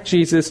attack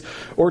Jesus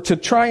or to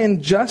try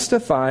and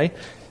justify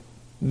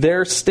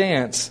their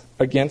stance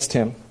against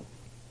him.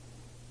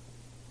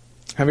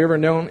 Have you ever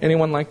known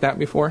anyone like that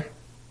before?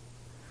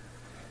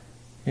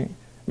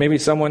 Maybe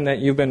someone that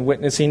you've been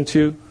witnessing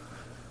to,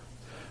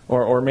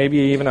 or maybe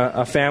even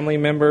a family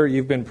member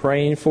you've been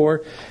praying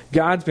for.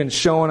 God's been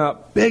showing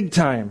up big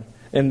time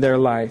in their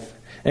life.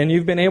 And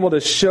you've been able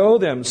to show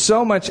them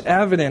so much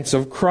evidence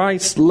of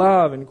Christ's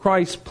love and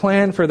Christ's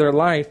plan for their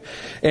life,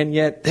 and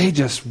yet they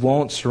just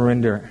won't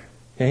surrender.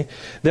 Okay?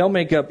 They'll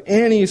make up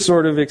any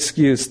sort of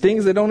excuse,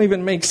 things that don't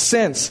even make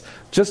sense,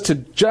 just to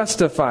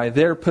justify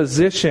their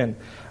position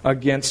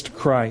against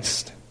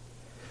Christ.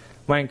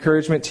 My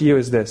encouragement to you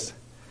is this: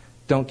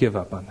 don't give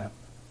up on them.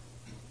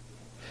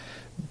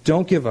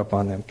 Don't give up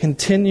on them.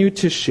 Continue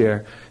to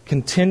share.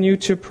 Continue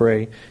to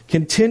pray.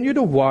 Continue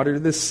to water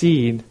the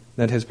seed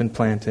that has been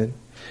planted.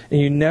 And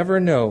you never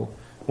know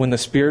when the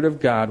Spirit of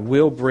God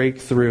will break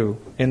through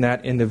in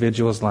that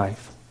individual's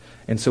life.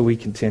 And so we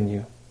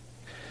continue.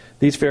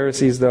 These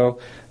Pharisees, though,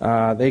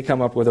 they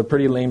come up with a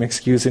pretty lame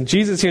excuse. And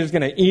Jesus here is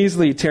going to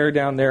easily tear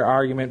down their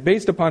argument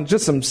based upon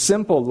just some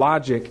simple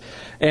logic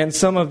and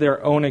some of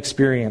their own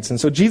experience.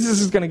 And so Jesus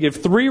is going to give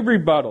 3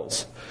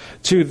 rebuttals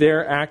to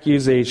their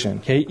accusation.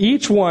 Okay?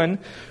 Each one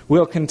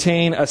will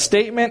contain a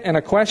statement and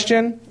a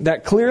question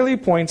that clearly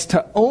points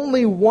to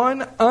only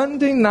one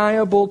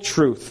undeniable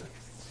truth.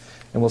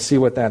 And we'll see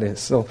what that is.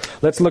 So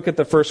let's look at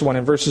the first one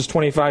in verses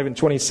 25 and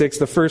 26,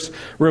 the first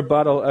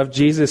rebuttal of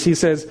Jesus. He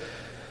says,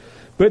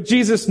 "But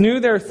Jesus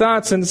knew their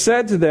thoughts and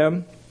said to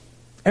them,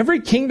 'Every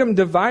kingdom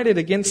divided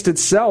against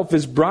itself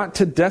is brought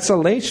to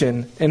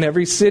desolation, and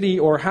every city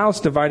or house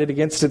divided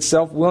against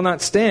itself will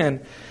not stand.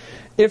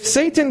 If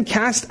Satan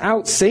cast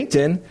out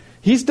Satan,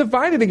 he's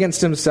divided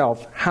against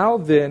himself. How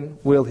then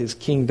will his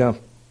kingdom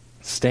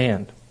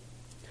stand?'"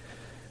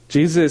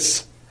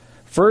 Jesus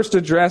first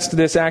addressed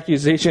this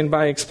accusation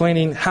by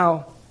explaining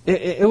how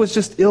it was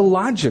just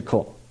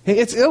illogical.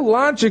 It's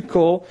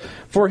illogical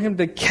for him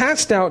to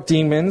cast out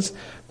demons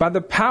by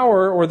the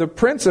power or the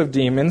prince of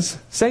demons,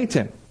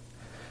 Satan.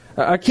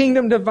 A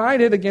kingdom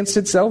divided against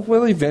itself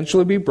will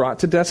eventually be brought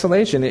to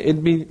desolation.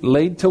 It'd be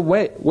laid to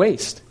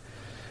waste.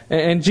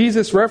 And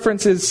Jesus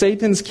references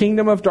Satan's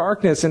kingdom of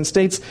darkness and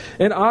states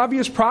an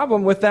obvious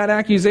problem with that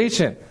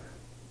accusation.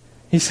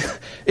 He says,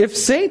 if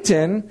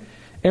Satan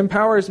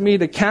empowers me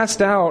to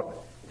cast out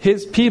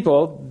his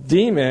people,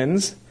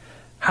 demons,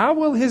 how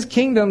will his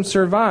kingdom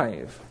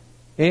survive?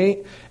 Okay?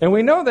 And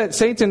we know that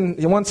Satan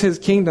wants his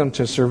kingdom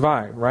to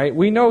survive, right?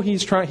 We know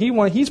he's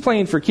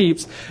playing for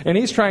keeps, and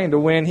he's trying to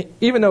win,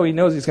 even though he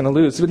knows he's going to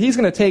lose. But he's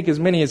going to take as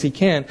many as he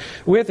can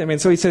with him. And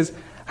so he says,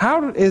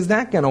 how is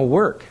that going to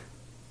work?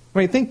 I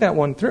mean, think that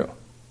one through.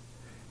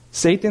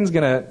 Satan's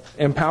going to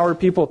empower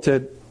people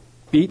to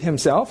beat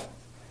himself?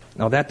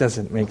 No, that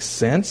doesn't make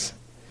sense.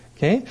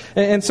 Okay?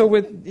 And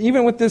so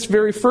even with this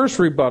very first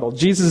rebuttal,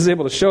 Jesus is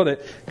able to show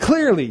that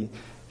clearly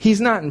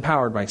he's not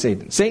empowered by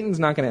Satan. Satan's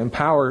not going to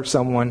empower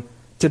someone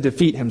to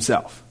defeat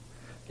himself.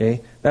 Okay?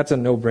 That's a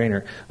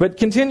no-brainer. But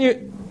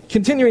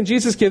continuing,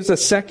 Jesus gives a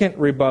second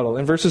rebuttal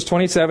in verses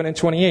 27 and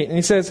 28. And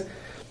he says,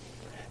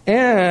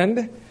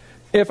 "And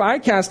if I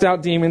cast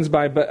out demons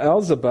by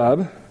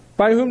Beelzebub,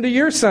 by whom do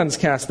your sons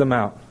cast them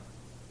out?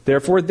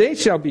 Therefore they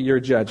shall be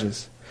your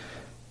judges.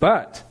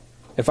 But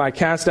if I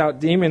cast out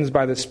demons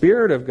by the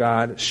Spirit of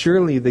God,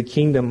 surely the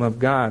kingdom of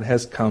God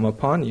has come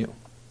upon you."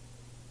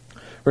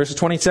 Verses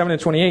 27 and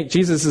 28,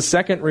 Jesus'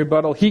 second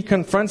rebuttal, he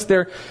confronts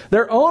their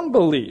own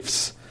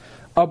beliefs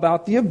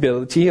about the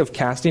ability of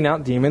casting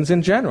out demons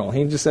in general.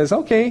 He just says,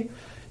 okay,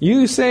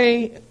 you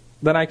say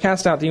that I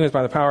cast out demons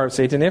by the power of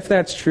Satan. If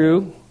that's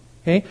true,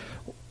 okay,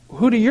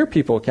 who do your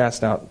people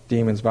cast out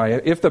demons by?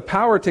 If the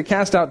power to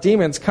cast out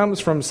demons comes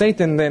from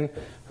Satan, then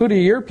who do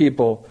your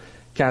people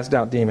cast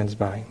out demons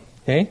by?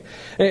 Okay?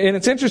 And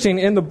it's interesting,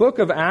 in the book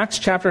of Acts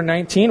chapter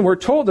 19, we're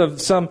told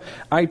of some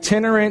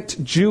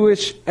itinerant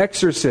Jewish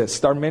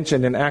exorcists are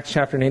mentioned in Acts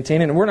chapter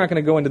 19, and we're not going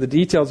to go into the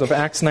details of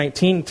Acts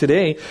 19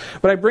 today,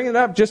 but I bring it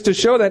up just to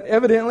show that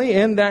evidently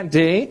in that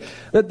day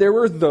that there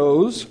were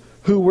those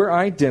who were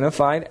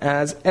identified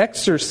as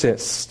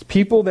exorcists,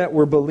 people that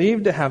were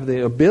believed to have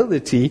the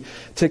ability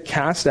to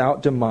cast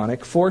out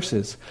demonic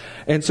forces.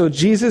 And so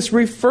Jesus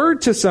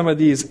referred to some of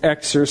these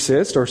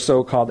exorcists, or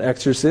so-called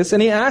exorcists,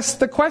 and he asked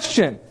the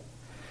question,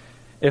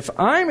 if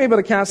I'm able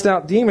to cast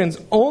out demons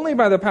only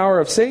by the power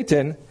of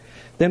Satan,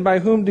 then by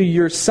whom do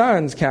your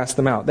sons cast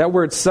them out? That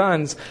word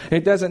sons,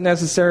 it doesn't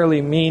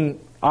necessarily mean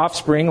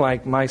offspring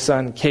like my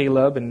son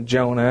Caleb and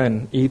Jonah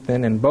and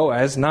Ethan and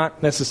Boaz,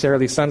 not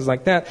necessarily sons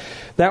like that.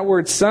 That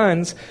word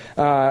sons,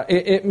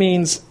 it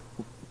means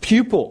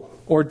pupil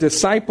or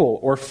disciple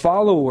or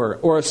follower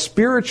or a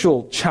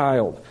spiritual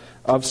child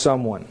of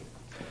someone.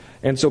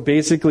 And so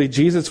basically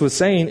Jesus was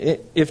saying,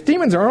 if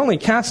demons are only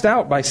cast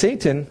out by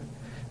Satan,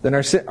 then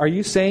are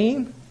you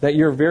saying that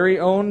your very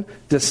own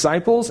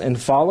disciples and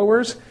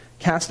followers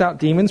cast out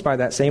demons by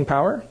that same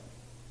power?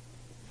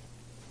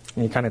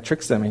 And he kind of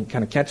tricks them, and he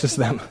kind of catches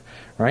them,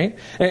 right?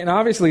 And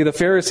obviously the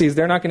Pharisees,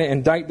 they're not going to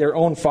indict their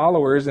own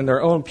followers and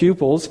their own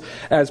pupils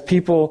as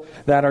people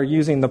that are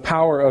using the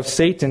power of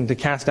Satan to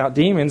cast out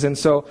demons. And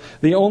so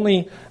the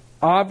only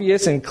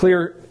obvious and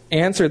clear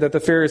answer that the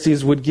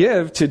Pharisees would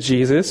give to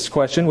Jesus'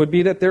 question would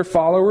be that their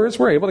followers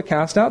were able to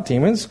cast out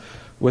demons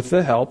with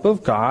the help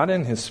of God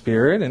and His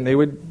Spirit, and they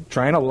would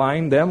try and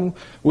align them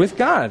with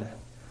God.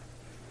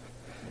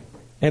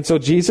 And so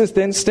Jesus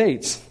then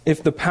states,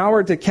 if the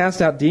power to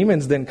cast out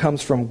demons then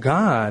comes from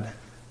God,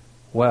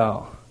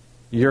 well,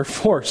 you're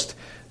forced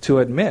to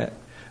admit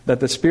that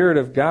the Spirit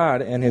of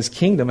God and His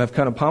kingdom have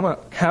come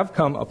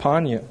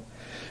upon you.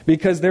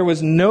 Because there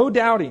was no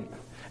doubting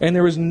and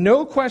there was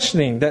no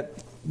questioning that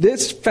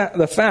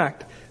the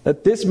fact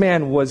that this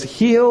man was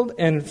healed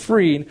and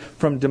freed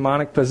from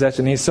demonic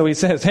possession. So he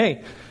says,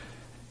 hey,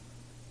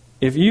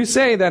 if you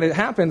say that it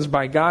happens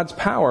by God's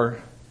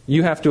power,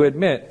 you have to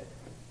admit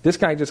this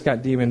guy just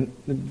got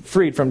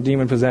freed from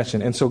demon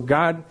possession. And so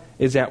God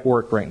is at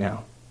work right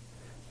now.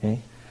 Okay?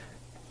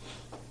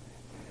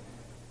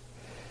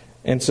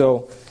 And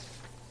so,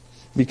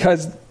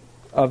 because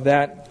of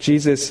that,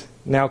 Jesus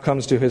now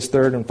comes to His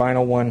third and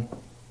final one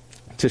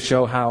to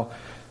show how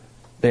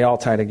they all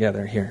tie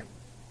together here.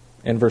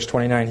 In verse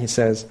 29 he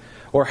says,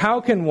 or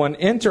how can one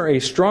enter a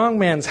strong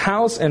man's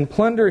house and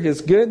plunder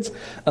his goods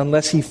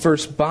unless he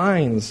first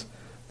binds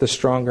the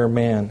stronger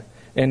man,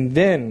 and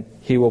then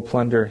he will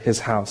plunder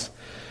his house?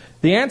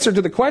 The answer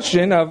to the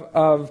question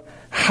of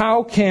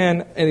how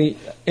can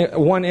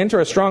one enter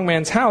a strong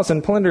man's house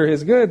and plunder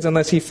his goods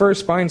unless he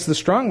first binds the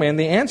strong man,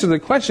 the answer to the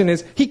question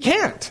is he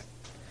can't.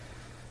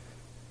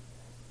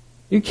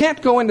 You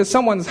can't go into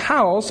someone's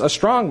house, a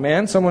strong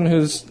man, someone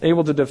who's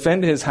able to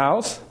defend his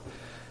house,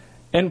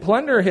 and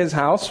plunder his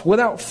house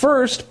without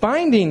first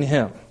binding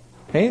him.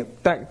 Okay?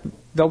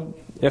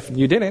 If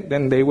you didn't,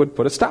 then they would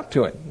put a stop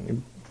to it.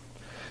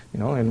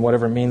 And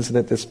whatever means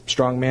that this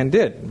strong man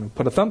did.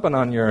 Put a thumping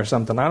on you or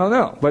something, I don't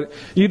know. But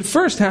you'd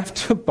first have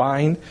to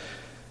bind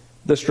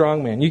the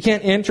strong man. You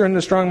can't enter into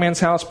the strong man's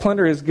house,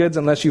 plunder his goods,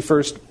 unless you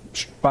first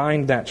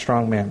bind that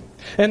strong man.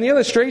 And the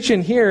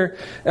illustration here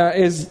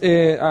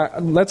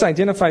let's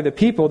identify the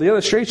people. The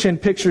illustration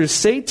pictures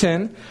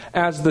Satan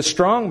as the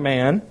strong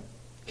man,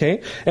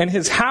 okay, and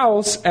his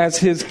house as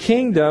his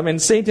kingdom, and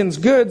Satan's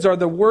goods are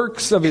the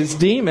works of his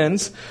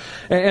demons,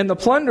 and the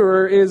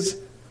plunderer is,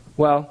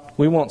 well,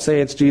 we won't say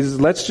it's Jesus.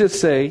 Let's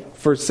just say,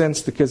 for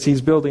sense, because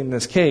he's building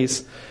this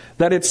case,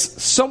 that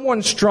it's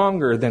someone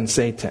stronger than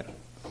Satan.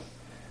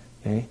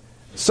 Okay?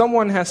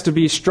 Someone has to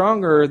be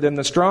stronger than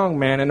the strong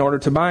man in order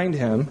to bind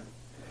him.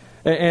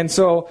 And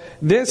so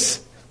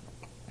this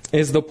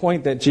is the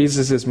point that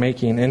Jesus is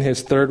making in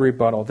His third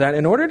rebuttal, that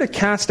in order to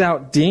cast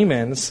out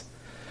demons,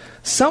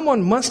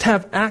 someone must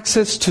have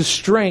access to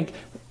strength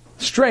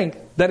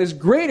that is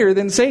greater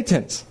than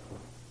Satan's.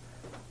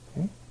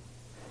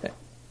 Okay?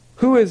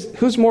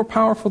 Who's more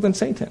powerful than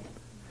Satan?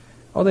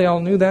 Oh, they all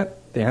knew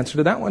that. The answer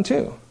to that one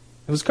too.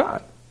 It was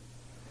God.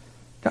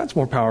 God's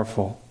more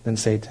powerful than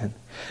Satan.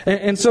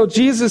 And so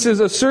Jesus'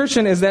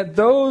 assertion is that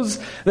those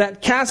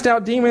that cast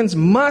out demons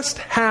must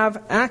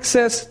have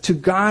access to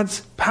God's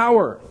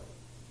power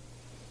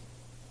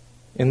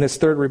in this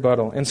third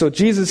rebuttal. And so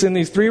Jesus, in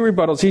these three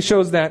rebuttals, he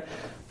shows that,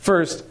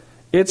 first,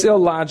 it's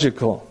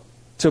illogical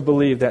to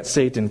believe that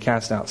Satan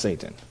cast out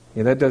Satan.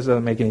 Yeah, that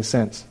doesn't make any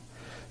sense.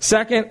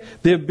 Second,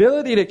 the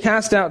ability to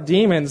cast out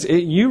demons,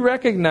 you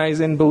recognize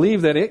and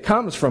believe that it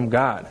comes from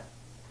God.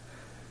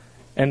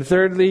 And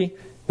thirdly,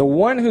 the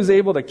one who's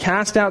able to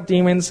cast out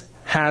demons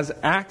has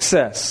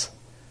access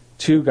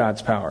to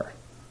God's power.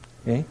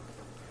 Okay?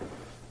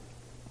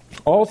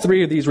 All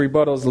three of these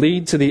rebuttals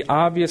lead to the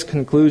obvious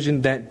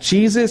conclusion that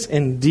Jesus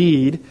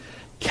indeed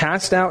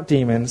cast out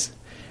demons,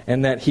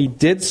 and that He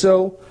did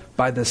so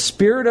by the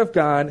Spirit of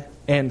God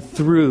and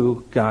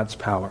through God's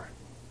power.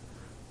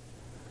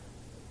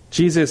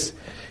 Jesus,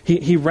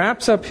 he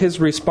wraps up His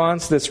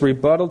response, this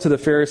rebuttal to the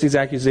Pharisees'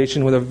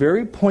 accusation, with a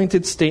very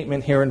pointed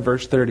statement here in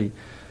verse 30.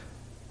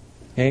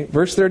 Okay,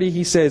 verse 30,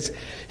 he says,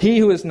 he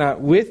who is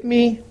not with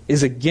me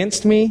is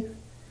against me,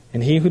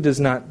 and he who does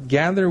not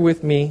gather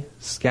with me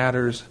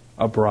scatters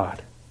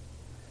abroad.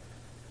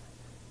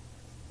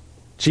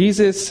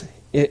 Jesus,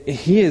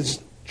 he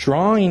is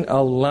drawing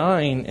a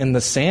line in the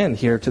sand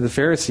here to the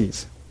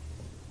Pharisees.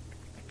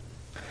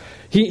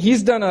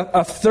 He's done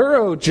a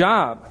thorough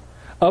job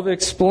of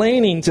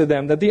explaining to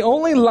them that the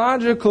only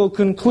logical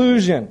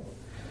conclusion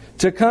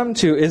to come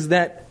to is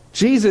that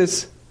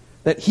Jesus,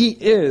 that He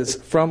is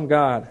from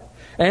God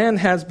and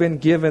has been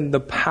given the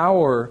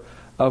power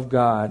of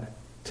God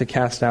to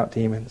cast out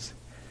demons.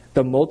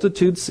 The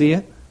multitude see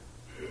it.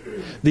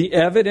 The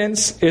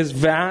evidence is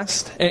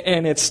vast,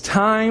 and it's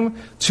time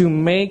to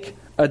make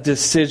a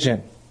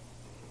decision.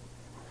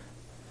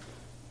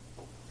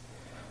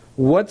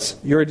 What's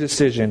your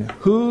decision?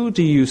 Who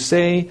do you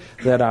say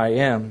that I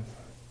am?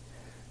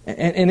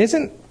 And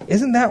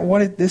isn't that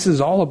what this is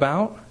all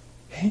about?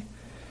 Okay.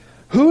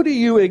 Who do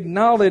you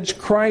acknowledge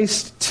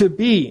Christ to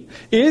be?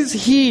 Is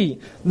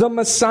He the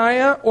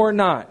Messiah or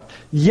not?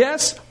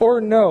 Yes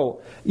or no?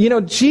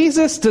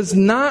 Jesus does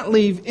not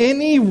leave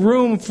any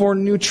room for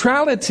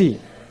neutrality.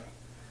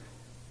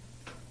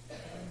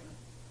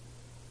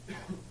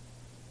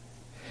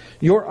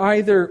 You're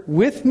either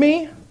with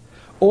me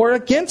or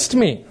against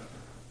me.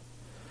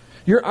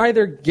 You're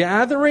either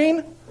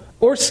gathering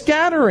or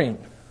scattering.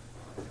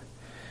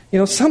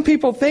 Some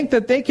people think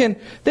that they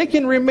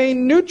can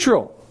remain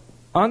neutral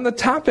on the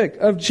topic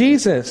of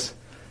Jesus.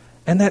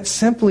 And that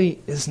simply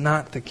is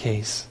not the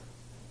case.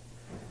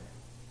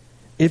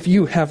 If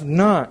you have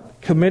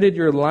not committed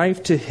your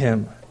life to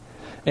Him,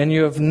 and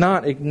you have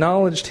not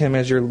acknowledged Him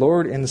as your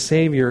Lord and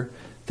Savior,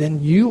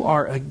 then you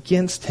are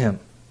against Him.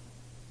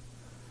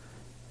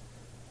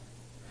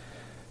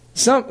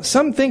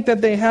 Some think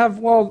that they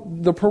have,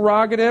 the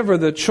prerogative or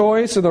the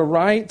choice or the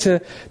right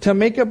to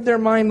make up their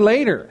mind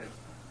later.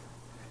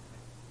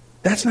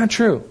 That's not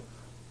true.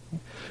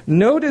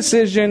 No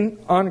decision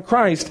on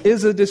Christ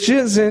is a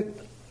decision.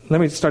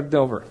 Let me start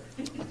over.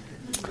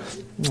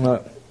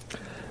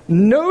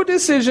 No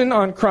decision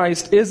on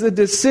Christ is a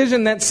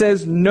decision that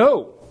says,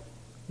 no,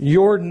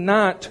 you're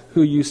not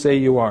who you say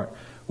you are.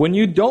 When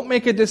you don't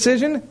make a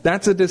decision,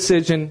 that's a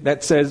decision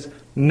that says,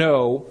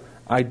 no,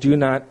 I do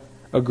not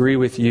agree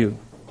with you.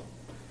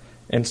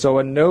 And so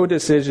a no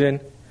decision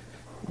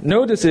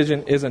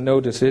is a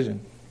no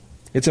decision.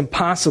 It's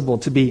impossible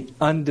to be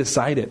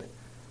undecided.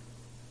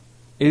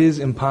 It is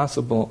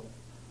impossible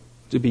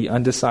to be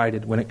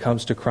undecided when it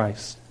comes to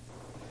Christ.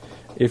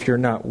 If you're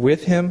not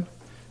with Him,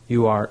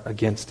 you are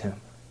against Him.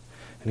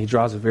 And He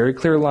draws a very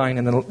clear line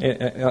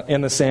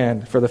in the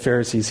sand for the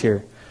Pharisees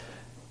here.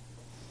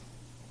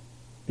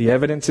 The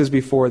evidence is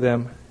before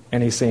them,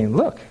 and He's saying,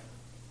 look,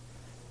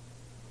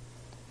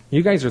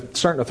 you guys are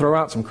starting to throw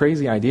out some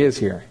crazy ideas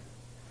here.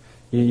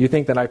 You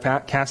think that I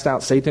cast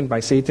out Satan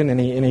by Satan, and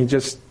he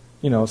just,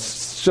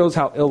 shows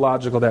how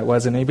illogical that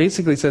was. And He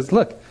basically says,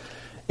 look,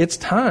 it's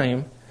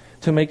time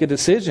to make a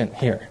decision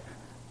here.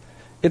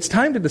 It's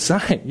time to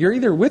decide. You're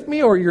either with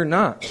me or you're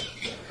not.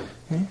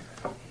 Okay?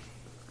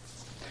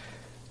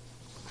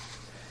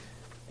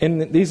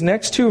 In these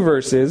next two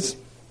verses,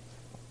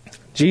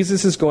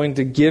 Jesus is going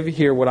to give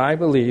here what I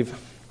believe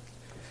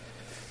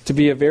to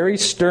be a very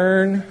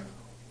stern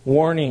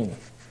warning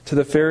to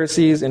the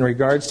Pharisees in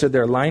regards to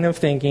their line of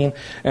thinking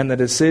and the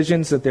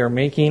decisions that they're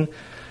making.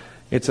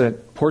 It's a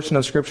portion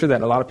of Scripture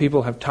that a lot of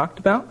people have talked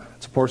about.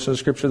 It's a portion of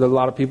Scripture that a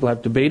lot of people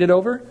have debated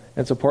over.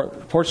 It's a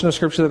portion of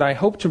Scripture that I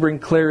hope to bring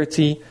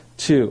clarity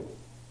to.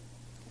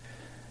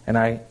 And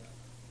I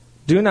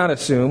do not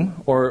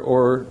assume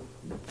or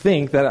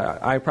think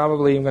that I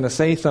probably am going to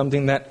say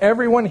something that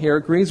everyone here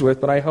agrees with,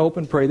 but I hope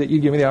and pray that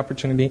you give me the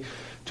opportunity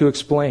to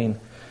explain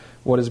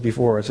what is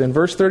before us. In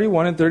verse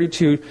 31 and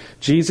 32,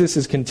 Jesus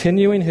is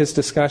continuing His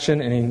discussion,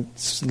 and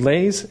He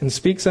lays and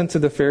speaks unto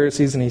the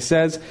Pharisees, and He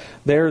says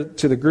there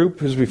to the group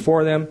who's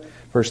before them,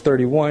 verse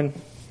 31,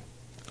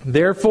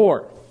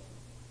 Therefore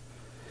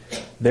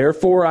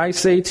I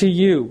say to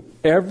you,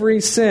 every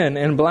sin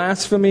and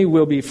blasphemy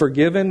will be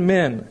forgiven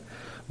men,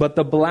 but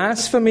the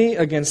blasphemy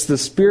against the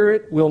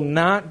Spirit will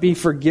not be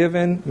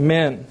forgiven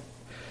men.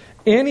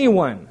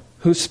 Anyone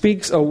who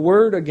speaks a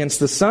word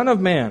against the Son of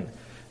Man,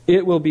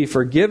 it will be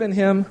forgiven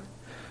him,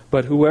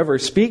 but whoever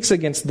speaks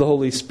against the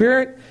Holy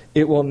Spirit,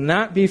 it will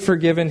not be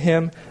forgiven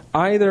him,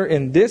 either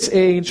in this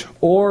age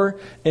or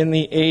in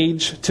the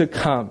age to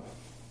come.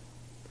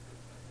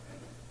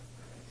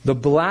 The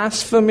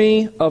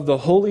blasphemy of the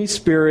Holy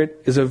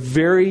Spirit is a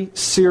very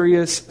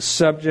serious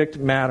subject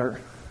matter.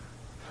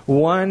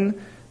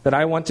 One that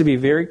I want to be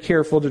very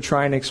careful to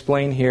try and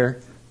explain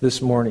here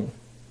this morning.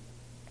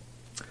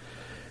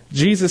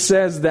 Jesus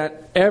says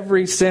that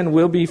every sin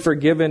will be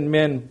forgiven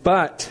men,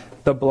 but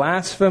the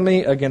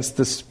blasphemy against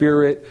the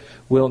Spirit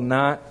will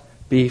not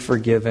be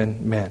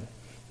forgiven men.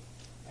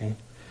 Okay?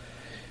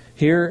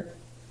 Here,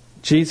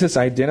 Jesus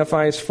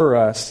identifies for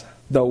us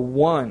the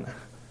one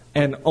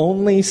and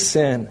only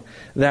sin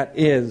that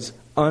is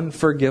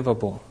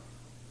unforgivable,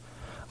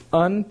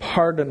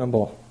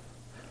 unpardonable,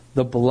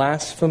 the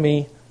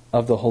blasphemy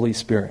of the Holy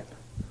Spirit.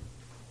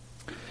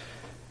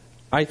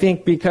 I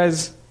think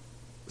because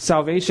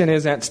salvation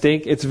is at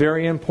stake, it's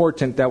very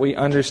important that we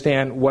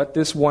understand what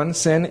this one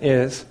sin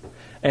is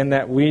and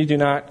that we do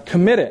not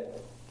commit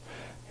it.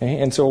 Okay?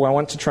 And so I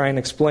want to try and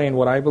explain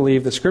what I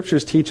believe the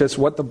Scriptures teach us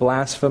what the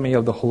blasphemy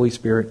of the Holy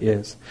Spirit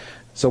is.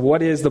 So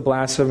what is the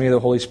blasphemy of the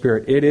Holy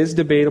Spirit? It is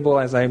debatable,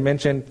 as I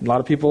mentioned. A lot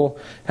of people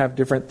have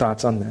different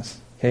thoughts on this.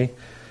 Okay?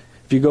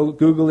 If you go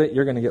Google it,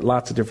 you're going to get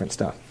lots of different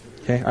stuff.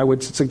 Okay? I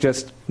would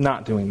suggest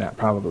not doing that,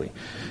 probably.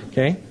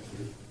 Okay?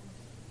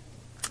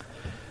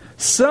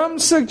 Some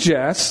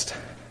suggest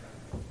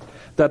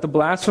that the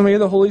blasphemy of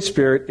the Holy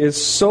Spirit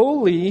is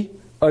solely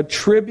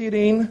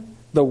attributing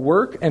the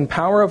work and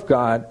power of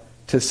God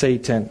to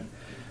Satan,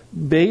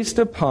 based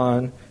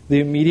upon the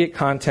immediate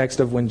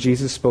context of when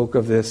Jesus spoke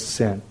of this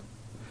sin.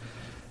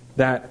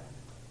 That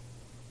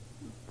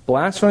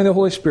blasphemy of the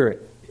Holy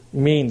Spirit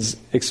means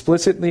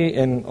explicitly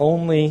and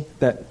only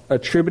that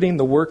attributing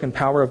the work and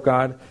power of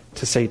God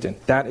to Satan.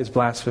 That is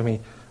blasphemy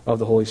of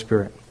the Holy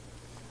Spirit.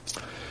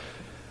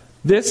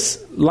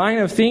 This line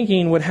of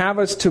thinking would have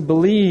us to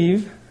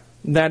believe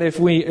that if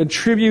we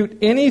attribute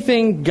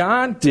anything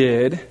God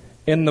did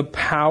in the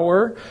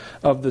power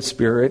of the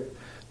Spirit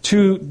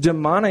to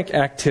demonic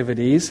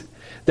activities,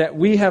 that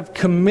we have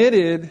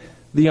committed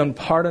the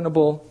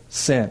unpardonable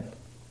sin.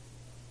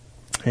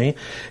 Okay?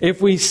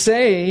 If we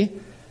say,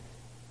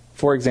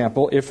 for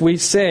example, if we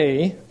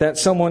say that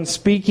someone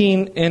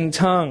speaking in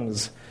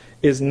tongues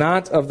is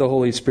not of the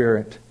Holy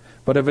Spirit,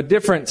 but of a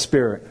different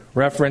spirit,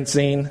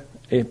 referencing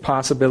a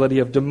possibility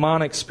of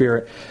demonic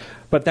spirit,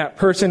 but that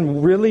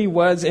person really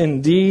was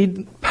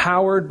indeed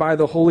powered by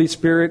the Holy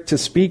Spirit to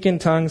speak in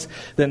tongues,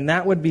 then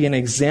that would be an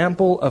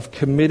example of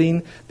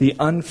committing the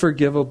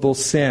unforgivable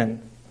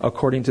sin,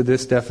 according to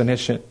this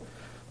definition.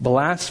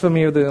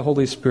 Blasphemy of the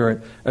Holy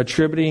Spirit,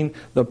 attributing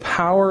the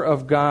power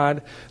of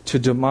God to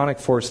demonic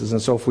forces.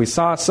 And so if we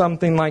saw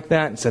something like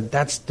that and said,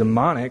 that's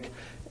demonic,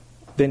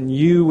 then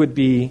you would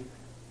be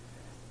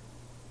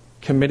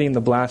committing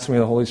the blasphemy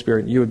of the Holy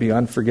Spirit. You would be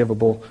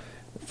unforgivable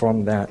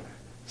from that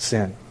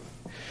sin.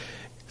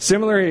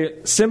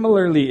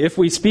 Similarly, if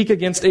we speak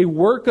against a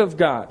work of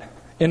God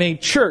in a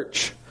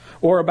church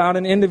or about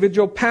an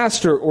individual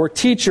pastor or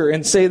teacher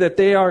and say that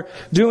they are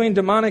doing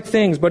demonic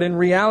things, but in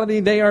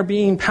reality they are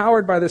being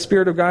powered by the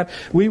Spirit of God,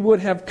 we would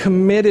have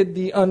committed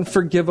the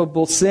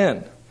unforgivable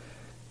sin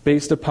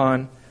based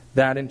upon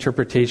that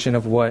interpretation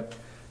of what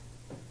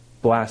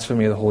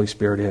blasphemy of the Holy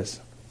Spirit is.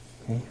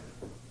 Okay?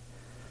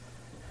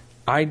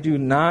 I do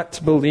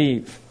not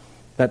believe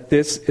that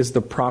this is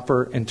the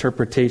proper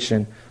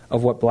interpretation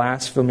of what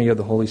blasphemy of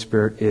the Holy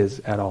Spirit is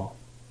at all.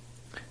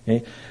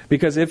 Okay?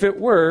 Because if it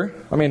were,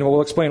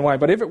 we'll explain why,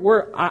 but if it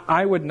were,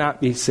 I would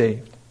not be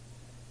saved.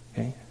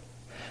 Okay?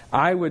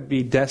 I would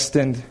be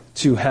destined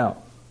to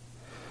hell.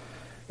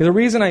 And the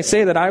reason I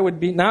say that I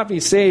would not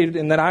be saved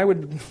and that I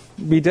would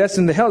be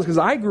destined to hell is because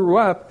I grew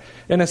up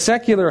in a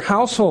secular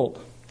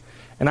household.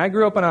 And I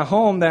grew up in a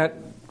home that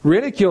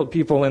ridiculed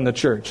people in the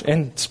church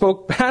and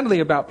spoke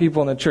badly about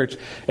people in the church.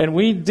 And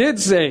we did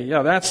say,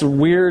 that's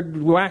weird,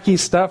 wacky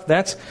stuff.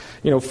 That's,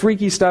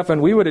 freaky stuff.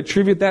 And we would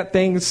attribute that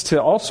things to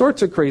all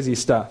sorts of crazy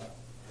stuff.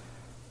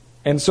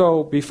 And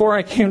so before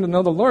I came to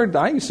know the Lord,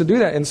 I used to do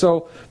that. And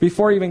so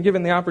before even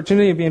given the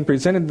opportunity of being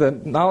presented the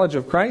knowledge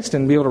of Christ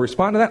and be able to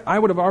respond to that, I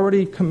would have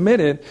already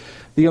committed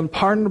the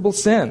unpardonable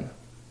sin.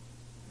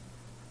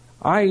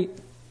 I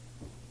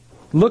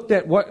looked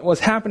at what was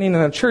happening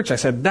in the church. I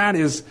said,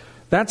 that's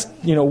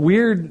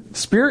weird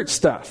spirit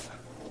stuff.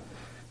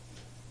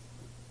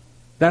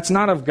 That's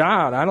not of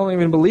God. I don't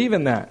even believe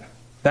in that.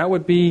 That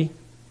would be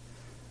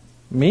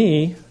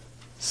me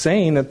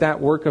saying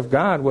that work of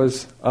God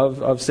was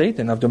of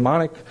Satan, of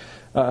demonic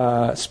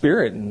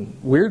spirit and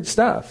weird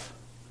stuff.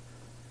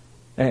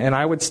 And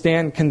I would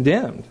stand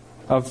condemned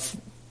of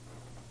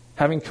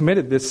having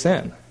committed this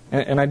sin.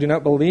 And I do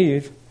not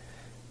believe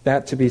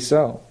that to be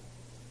so.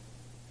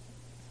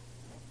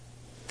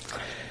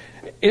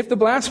 If the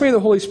blasphemy of the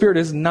Holy Spirit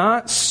is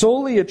not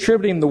solely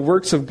attributing the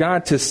works of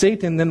God to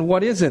Satan, then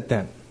what is it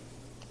then?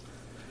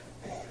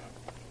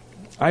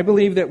 I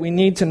believe that we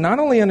need to not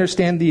only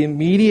understand the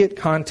immediate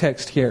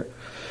context here,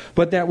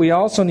 but that we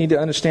also need to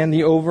understand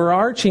the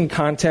overarching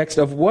context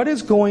of what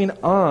is going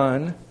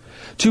on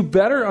to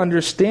better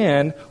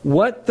understand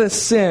what the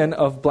sin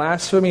of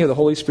blasphemy of the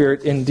Holy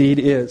Spirit indeed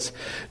is.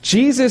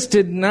 Jesus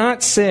did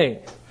not say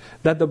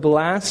that the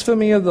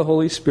blasphemy of the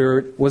Holy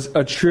Spirit was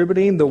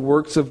attributing the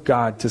works of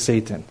God to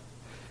Satan.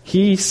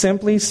 He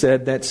simply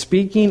said that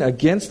speaking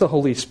against the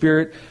Holy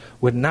Spirit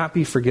would not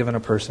be forgiven a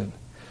person.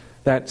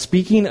 That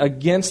speaking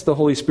against the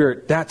Holy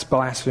Spirit, that's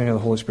blasphemy of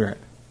the Holy Spirit.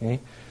 Okay?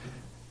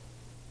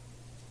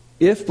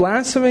 If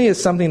blasphemy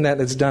is something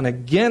that is done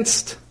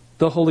against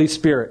the Holy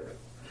Spirit,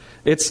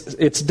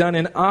 it's done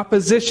in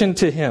opposition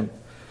to Him.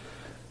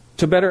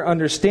 To better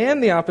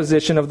understand the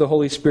opposition of the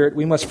Holy Spirit,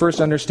 we must first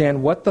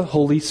understand what the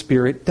Holy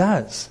Spirit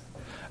does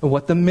and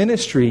what the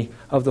ministry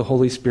of the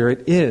Holy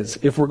Spirit is.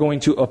 If we're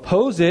going to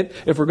oppose it,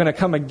 if we're going to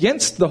come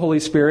against the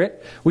Holy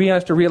Spirit, we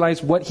have to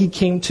realize what He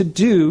came to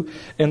do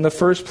in the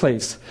first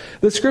place.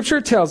 The Scripture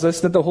tells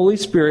us that the Holy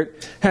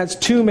Spirit has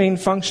two main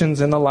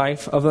functions in the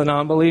life of the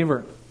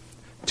non-believer.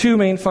 Two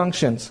main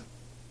functions.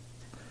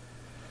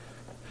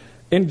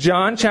 In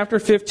John chapter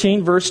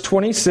 15, verse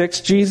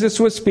 26, Jesus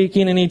was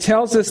speaking, and He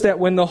tells us that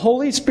when the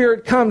Holy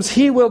Spirit comes,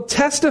 He will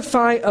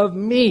testify of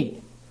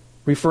me,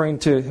 referring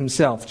to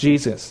Himself,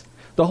 Jesus.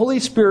 The Holy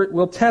Spirit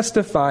will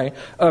testify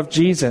of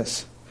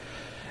Jesus.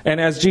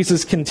 And as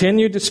Jesus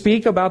continued to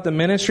speak about the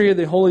ministry of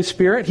the Holy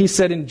Spirit, He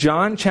said in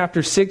John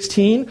chapter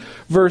 16,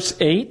 verse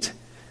 8,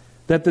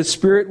 that the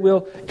Spirit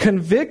will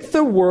convict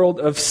the world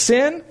of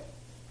sin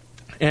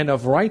and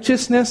of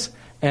righteousness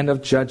and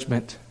of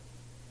judgment.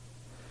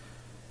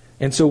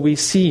 And so we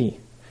see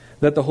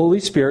that the Holy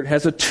Spirit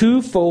has a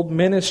twofold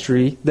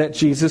ministry that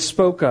Jesus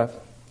spoke of.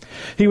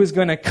 He was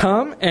going to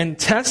come and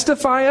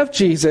testify of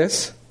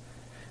Jesus,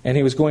 and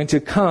He was going to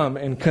come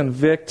and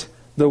convict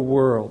the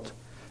world.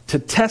 To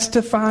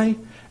testify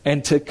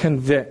and to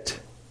convict.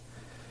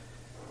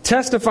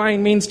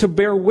 Testifying means to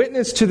bear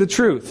witness to the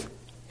truth.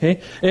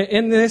 Okay?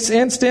 In this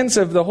instance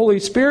of the Holy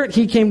Spirit,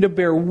 He came to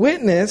bear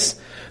witness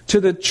to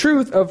the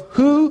truth of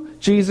who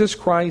Jesus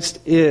Christ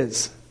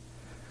is.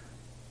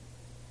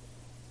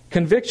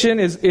 Conviction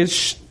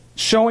is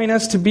showing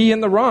us to be in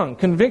the wrong.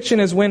 Conviction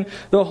is when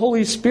the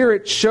Holy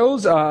Spirit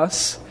shows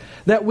us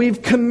that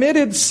we've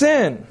committed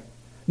sin.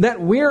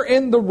 that we're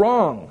in the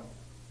wrong.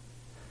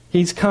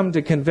 He's come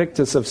to convict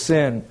us of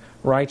sin,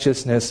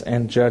 righteousness,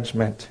 and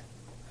judgment.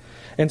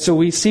 And so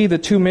we see the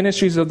two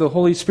ministries of the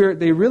Holy Spirit,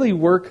 they really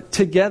work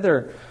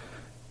together.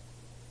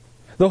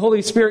 The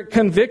Holy Spirit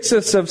convicts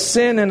us of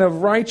sin and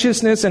of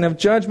righteousness and of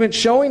judgment,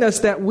 showing us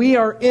that we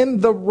are in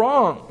the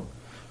wrong.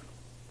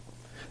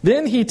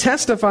 Then He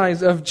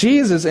testifies of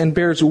Jesus and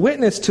bears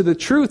witness to the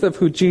truth of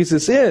who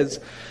Jesus is,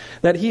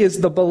 that He is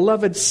the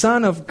beloved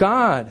Son of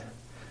God,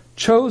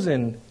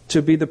 chosen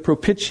to be the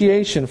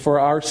propitiation for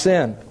our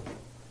sin.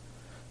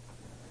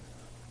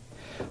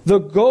 The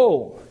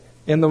goal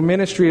in the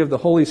ministry of the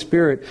Holy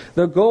Spirit,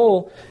 the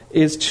goal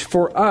is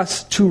for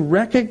us to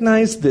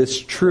recognize this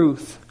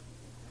truth,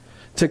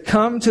 to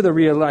come to the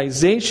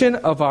realization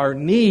of our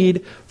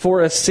need for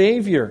a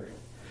Savior.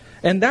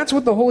 And that's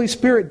what the Holy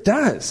Spirit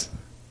does.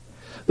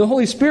 The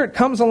Holy Spirit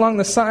comes along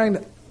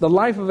the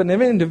life of an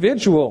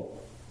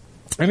individual,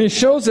 and He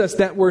shows us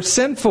that we're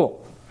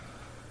sinful.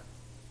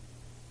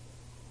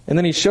 And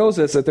then He shows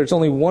us that there's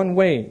only one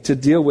way to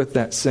deal with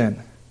that sin,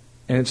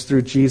 and it's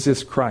through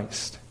Jesus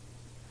Christ.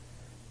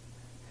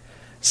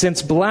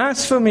 Since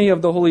blasphemy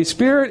of the Holy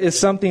Spirit is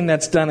something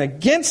that's done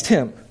against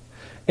Him,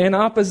 in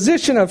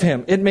opposition of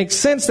Him, it makes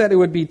sense that it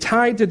would be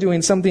tied to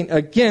doing something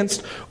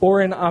against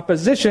or in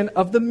opposition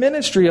of the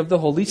ministry of the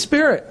Holy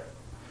Spirit.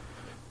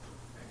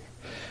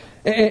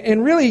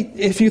 And really,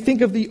 if you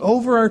think of the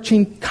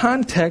overarching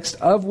context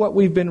of what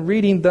we've been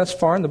reading thus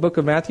far in the book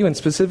of Matthew, and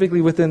specifically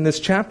within this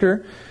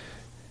chapter,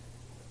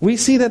 we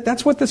see that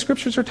that's what the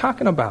Scriptures are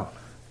talking about.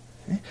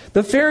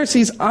 The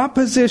Pharisees'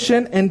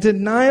 opposition and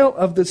denial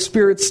of the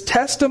Spirit's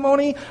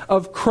testimony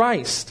of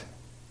Christ.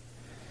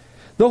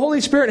 The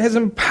Holy Spirit has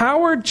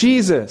empowered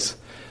Jesus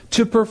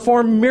to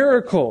perform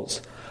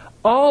miracles,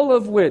 all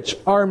of which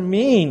are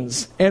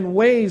means and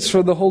ways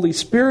for the Holy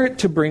Spirit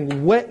to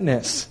bring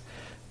witness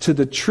to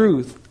the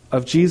truth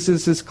of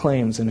Jesus'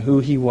 claims and who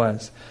He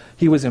was.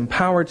 He was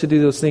empowered to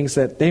do those things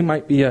that they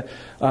might be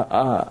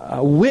a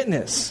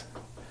witness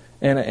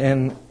and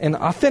an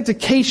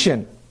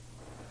authentication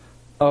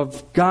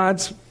of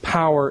God's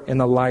power in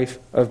the life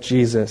of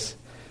Jesus.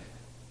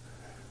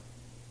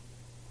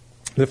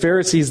 The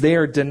Pharisees, they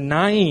are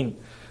denying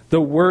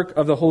the work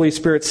of the Holy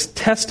Spirit's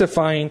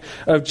testifying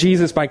of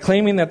Jesus by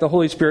claiming that the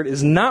Holy Spirit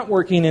is not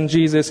working in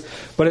Jesus,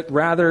 but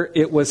rather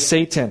it was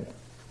Satan.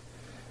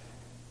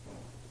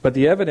 But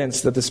the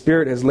evidence that the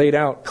Spirit has laid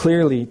out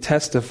clearly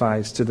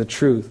testifies to the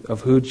truth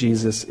of who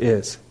Jesus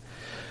is.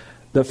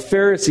 The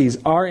Pharisees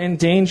are in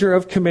danger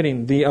of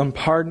committing the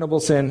unpardonable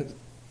sin,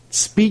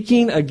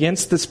 speaking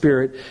against the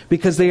Spirit,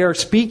 because they are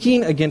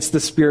speaking against the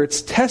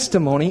Spirit's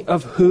testimony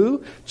of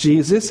who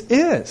Jesus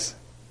is.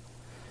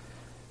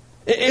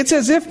 It's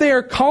as if they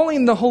are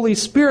calling the Holy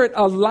Spirit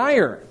a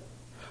liar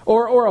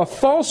or a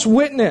false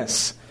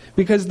witness,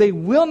 because they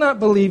will not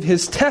believe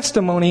His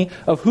testimony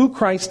of who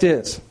Christ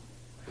is.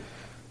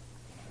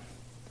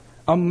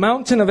 A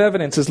mountain of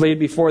evidence is laid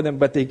before them,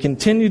 but they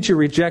continue to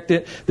reject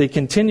it. They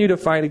continue to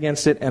fight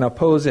against it and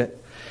oppose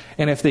it.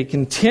 And if they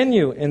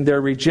continue in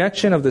their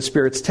rejection of the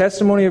Spirit's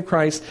testimony of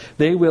Christ,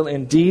 they will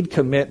indeed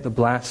commit the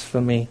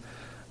blasphemy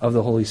of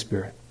the Holy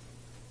Spirit.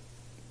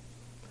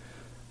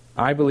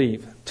 I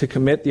believe to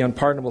commit the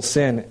unpardonable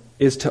sin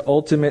is to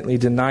ultimately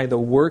deny the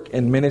work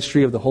and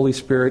ministry of the Holy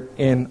Spirit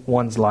in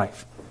one's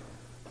life.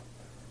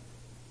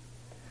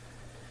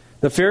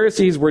 The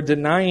Pharisees were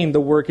denying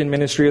the work and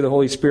ministry of the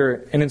Holy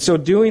Spirit, and in so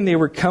doing they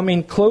were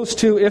coming close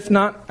to, if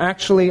not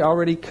actually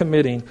already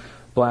committing,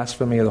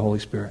 blasphemy of the Holy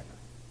Spirit.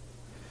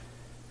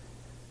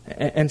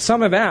 And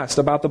some have asked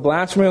about the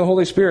blasphemy of the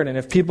Holy Spirit and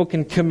if people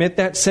can commit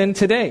that sin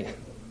today.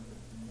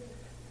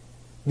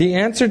 The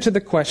answer to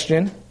the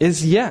question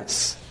is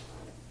yes.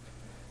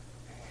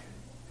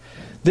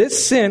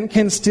 This sin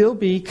can still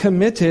be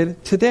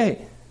committed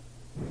today.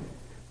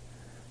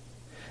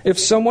 If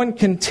someone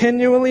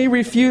continually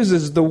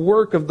refuses the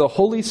work of the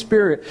Holy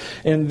Spirit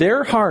in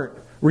their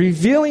heart,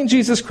 revealing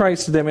Jesus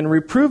Christ to them and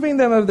reproving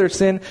them of their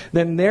sin,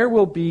 then there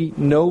will be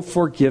no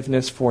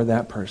forgiveness for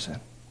that person.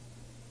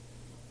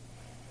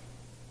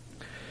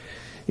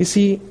 You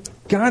see,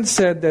 God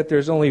said that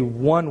there's only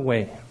one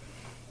way.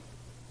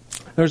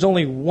 There's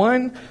only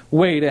one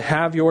way to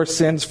have your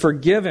sins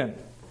forgiven,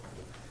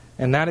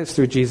 and that is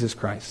through Jesus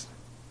Christ.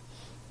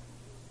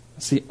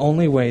 It's the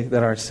only way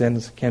that our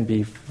sins can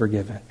be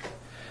forgiven.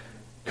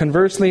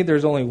 Conversely,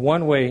 there's only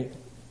one way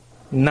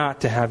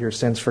not to have your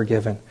sins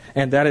forgiven,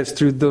 and that is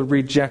through the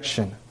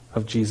rejection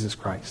of Jesus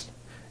Christ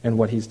and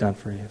what He's done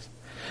for you.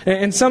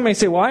 And some may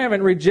say, well, I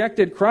haven't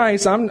rejected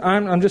Christ.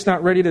 I'm just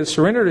not ready to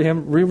surrender to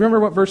Him. Remember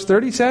what verse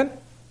 30 said?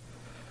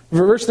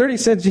 Verse 30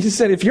 said, Jesus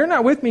said, if you're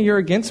not with me, you're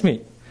against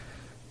me.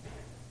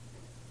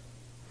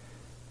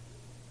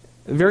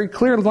 A very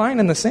clear line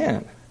in the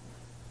sand.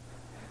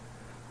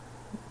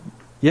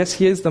 Yes,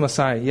 He is the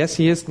Messiah. Yes,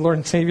 He is the Lord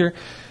and Savior.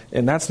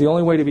 And that's the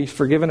only way to be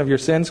forgiven of your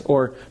sins.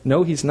 Or,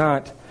 no, He's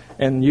not.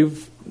 And you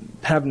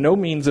have no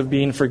means of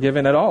being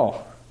forgiven at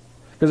all.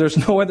 Because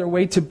there's no other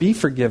way to be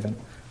forgiven.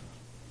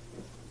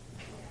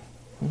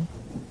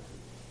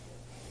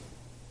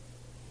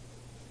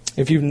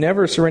 If you've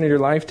never surrendered your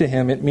life to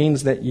Him, it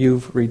means that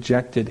you've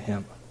rejected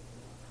Him.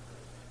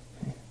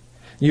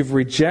 You've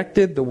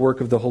rejected the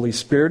work of the Holy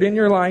Spirit in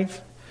your life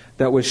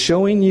that was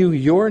showing you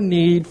your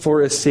need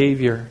for a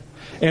Savior.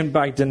 And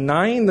by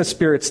denying the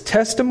Spirit's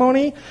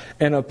testimony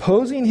and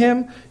opposing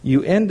Him,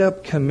 you end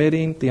up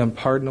committing the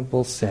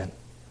unpardonable sin.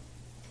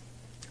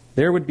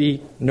 There would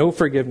be no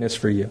forgiveness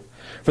for you.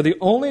 For the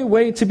only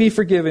way to be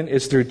forgiven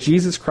is through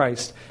Jesus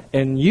Christ,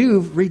 and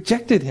you've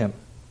rejected Him.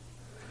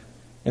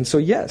 And so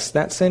yes,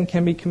 that sin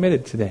can be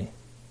committed today.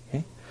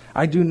 Okay?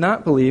 I do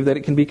not believe that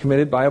it can be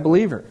committed by a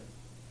believer.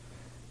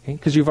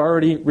 Because you've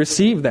already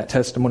received that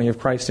testimony of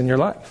Christ in your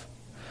life.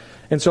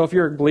 And so if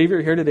you're a believer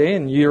here today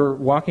and you're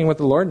walking with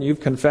the Lord and you've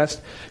confessed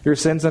your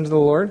sins unto the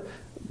Lord,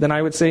 then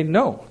I would say,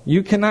 no,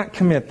 you cannot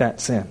commit that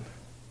sin.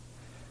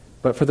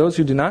 But for those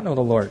who do not know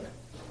the Lord,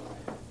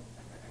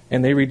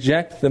 and they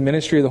reject the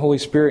ministry of the Holy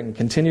Spirit and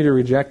continue to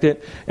reject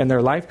it, and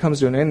their life comes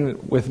to an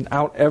end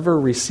without ever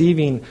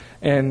receiving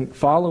and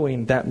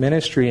following that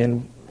ministry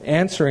and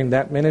answering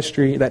that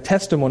ministry, that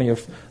testimony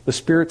of the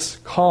Spirit's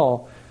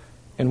call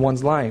in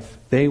one's life,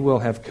 they will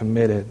have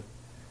committed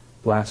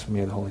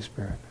blasphemy of the Holy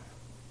Spirit.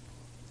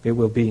 It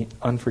will be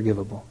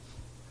unforgivable.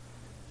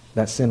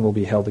 That sin will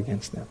be held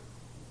against them.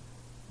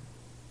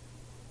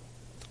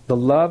 The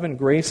love and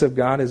grace of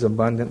God is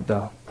abundant,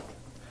 though.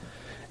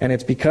 And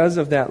it's because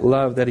of that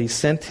love that He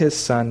sent His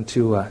Son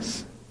to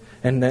us,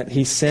 and that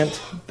He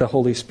sent the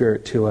Holy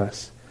Spirit to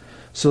us,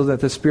 so that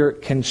the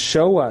Spirit can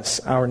show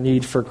us our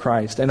need for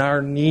Christ and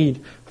our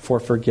need for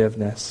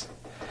forgiveness.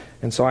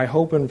 And so I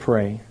hope and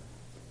pray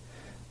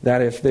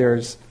that if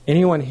there's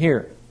anyone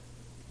here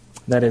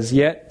that is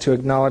yet to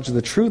acknowledge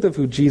the truth of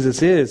who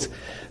Jesus is,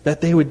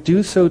 that they would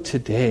do so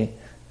today.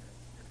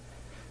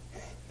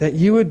 That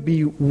you would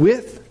be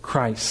with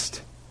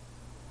Christ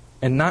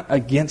and not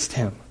against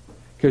Him.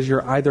 Because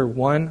you're either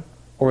one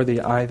or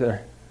the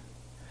other.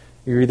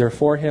 You're either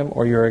for Him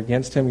or you're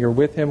against Him. You're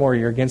with Him or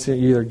you're against Him.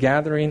 You're either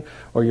gathering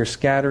or you're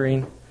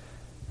scattering.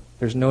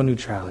 There's no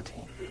neutrality.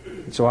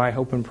 So I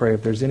hope and pray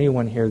if there's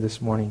anyone here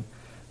this morning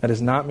that has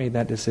not made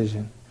that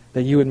decision,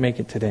 that you would make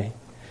it today.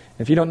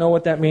 If you don't know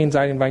what that means,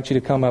 I'd invite you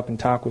to come up and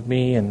talk with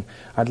me, and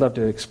I'd love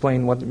to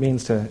explain what it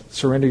means to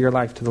surrender your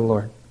life to the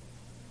Lord.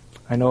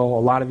 I know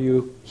a lot of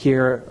you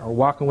here are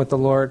walking with the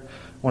Lord. I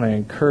want to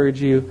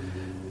encourage you,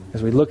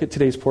 as we look at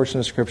today's portion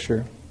of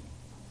Scripture,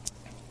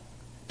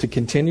 to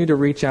continue to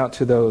reach out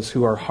to those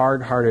who are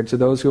hard-hearted, to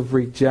those who have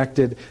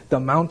rejected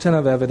the mountain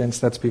of evidence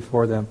that's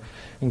before them,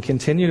 and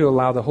continue to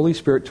allow the Holy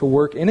Spirit to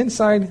work in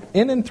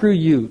and through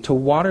you to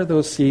water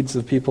those seeds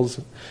of people's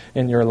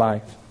in your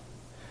life,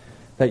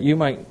 that you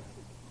might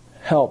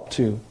help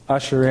to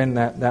usher in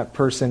that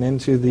person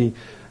into the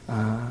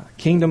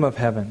kingdom of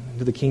heaven,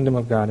 into the kingdom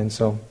of God. And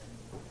so,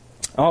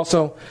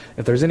 also,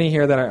 if there's any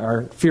here that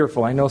are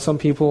fearful, I know some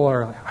people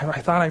are,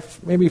 I thought I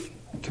maybe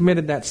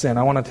committed that sin.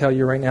 I want to tell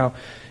you right now,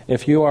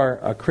 if you are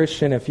a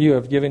Christian, if you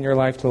have given your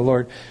life to the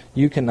Lord,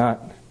 you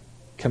cannot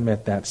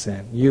commit that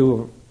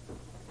sin.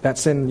 That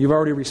sin, you've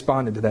already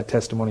responded to that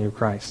testimony of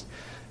Christ.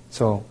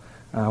 So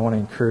I want to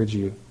encourage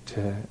you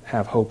to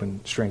have hope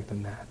and strength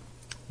in that.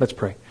 Let's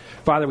pray.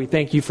 Father, we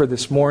thank you for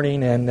this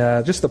morning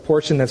and just the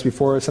portion that's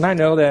before us. And I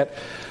know that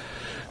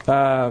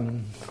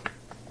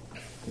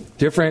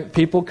different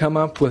people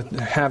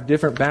have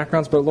different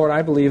backgrounds, but Lord,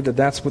 I believe that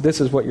this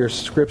is what your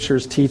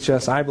Scriptures teach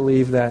us. I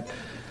believe that,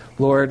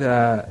 Lord,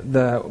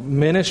 the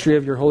ministry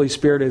of your Holy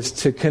Spirit is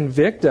to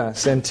convict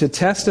us and to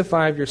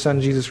testify of your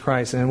Son, Jesus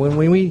Christ. And when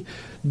we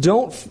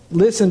don't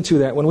listen to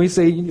that, when we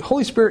say,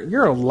 Holy Spirit,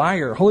 you're a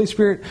liar. Holy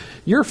Spirit,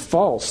 you're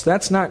false.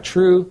 That's not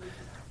true.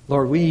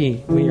 Lord,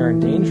 we are in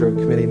danger of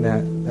committing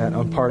that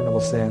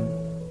unpardonable sin.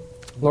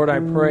 Lord, I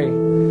pray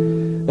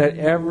that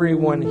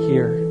everyone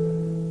here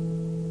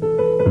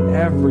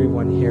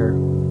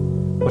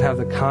would have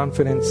the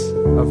confidence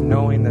of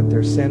knowing that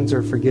their sins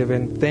are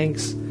forgiven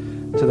thanks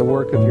to the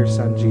work of your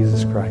Son,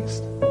 Jesus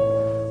Christ.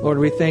 Lord,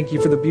 we thank you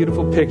for the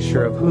beautiful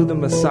picture of who the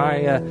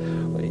Messiah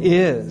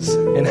is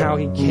and how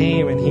He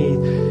came, and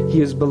He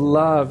is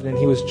beloved, and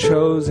He was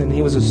chosen,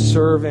 He was a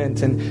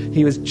servant, and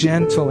He was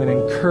gentle and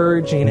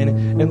encouraging,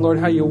 and Lord,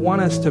 how you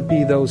want us to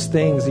be those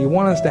things. You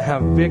want us to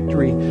have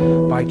victory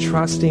by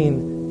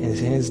trusting in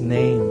His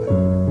name.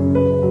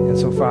 And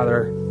so,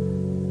 Father,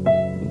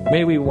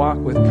 may we walk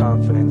with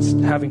confidence,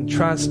 having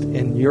trust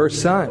in your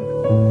Son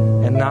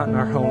and not in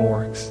our own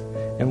works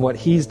and what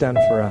He's done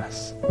for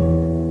us.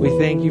 We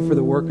thank you for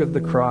the work of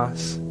the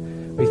cross.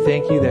 We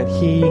thank you that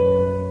He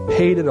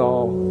paid it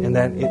all and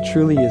that it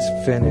truly is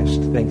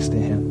finished thanks to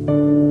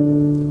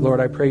Him. Lord,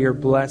 I pray your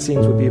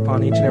blessings would be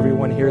upon each and every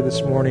one here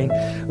this morning.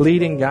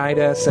 Lead and guide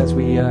us as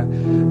we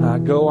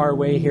go our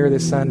way here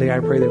this Sunday. I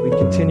pray that we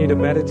continue to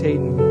meditate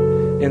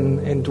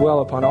and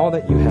dwell upon all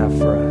that you have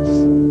for us.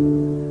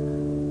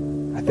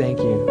 I thank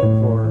you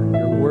for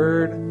your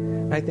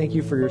word. I thank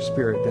you for your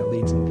Spirit that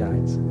leads and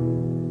guides.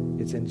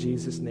 It's in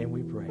Jesus' name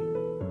we pray.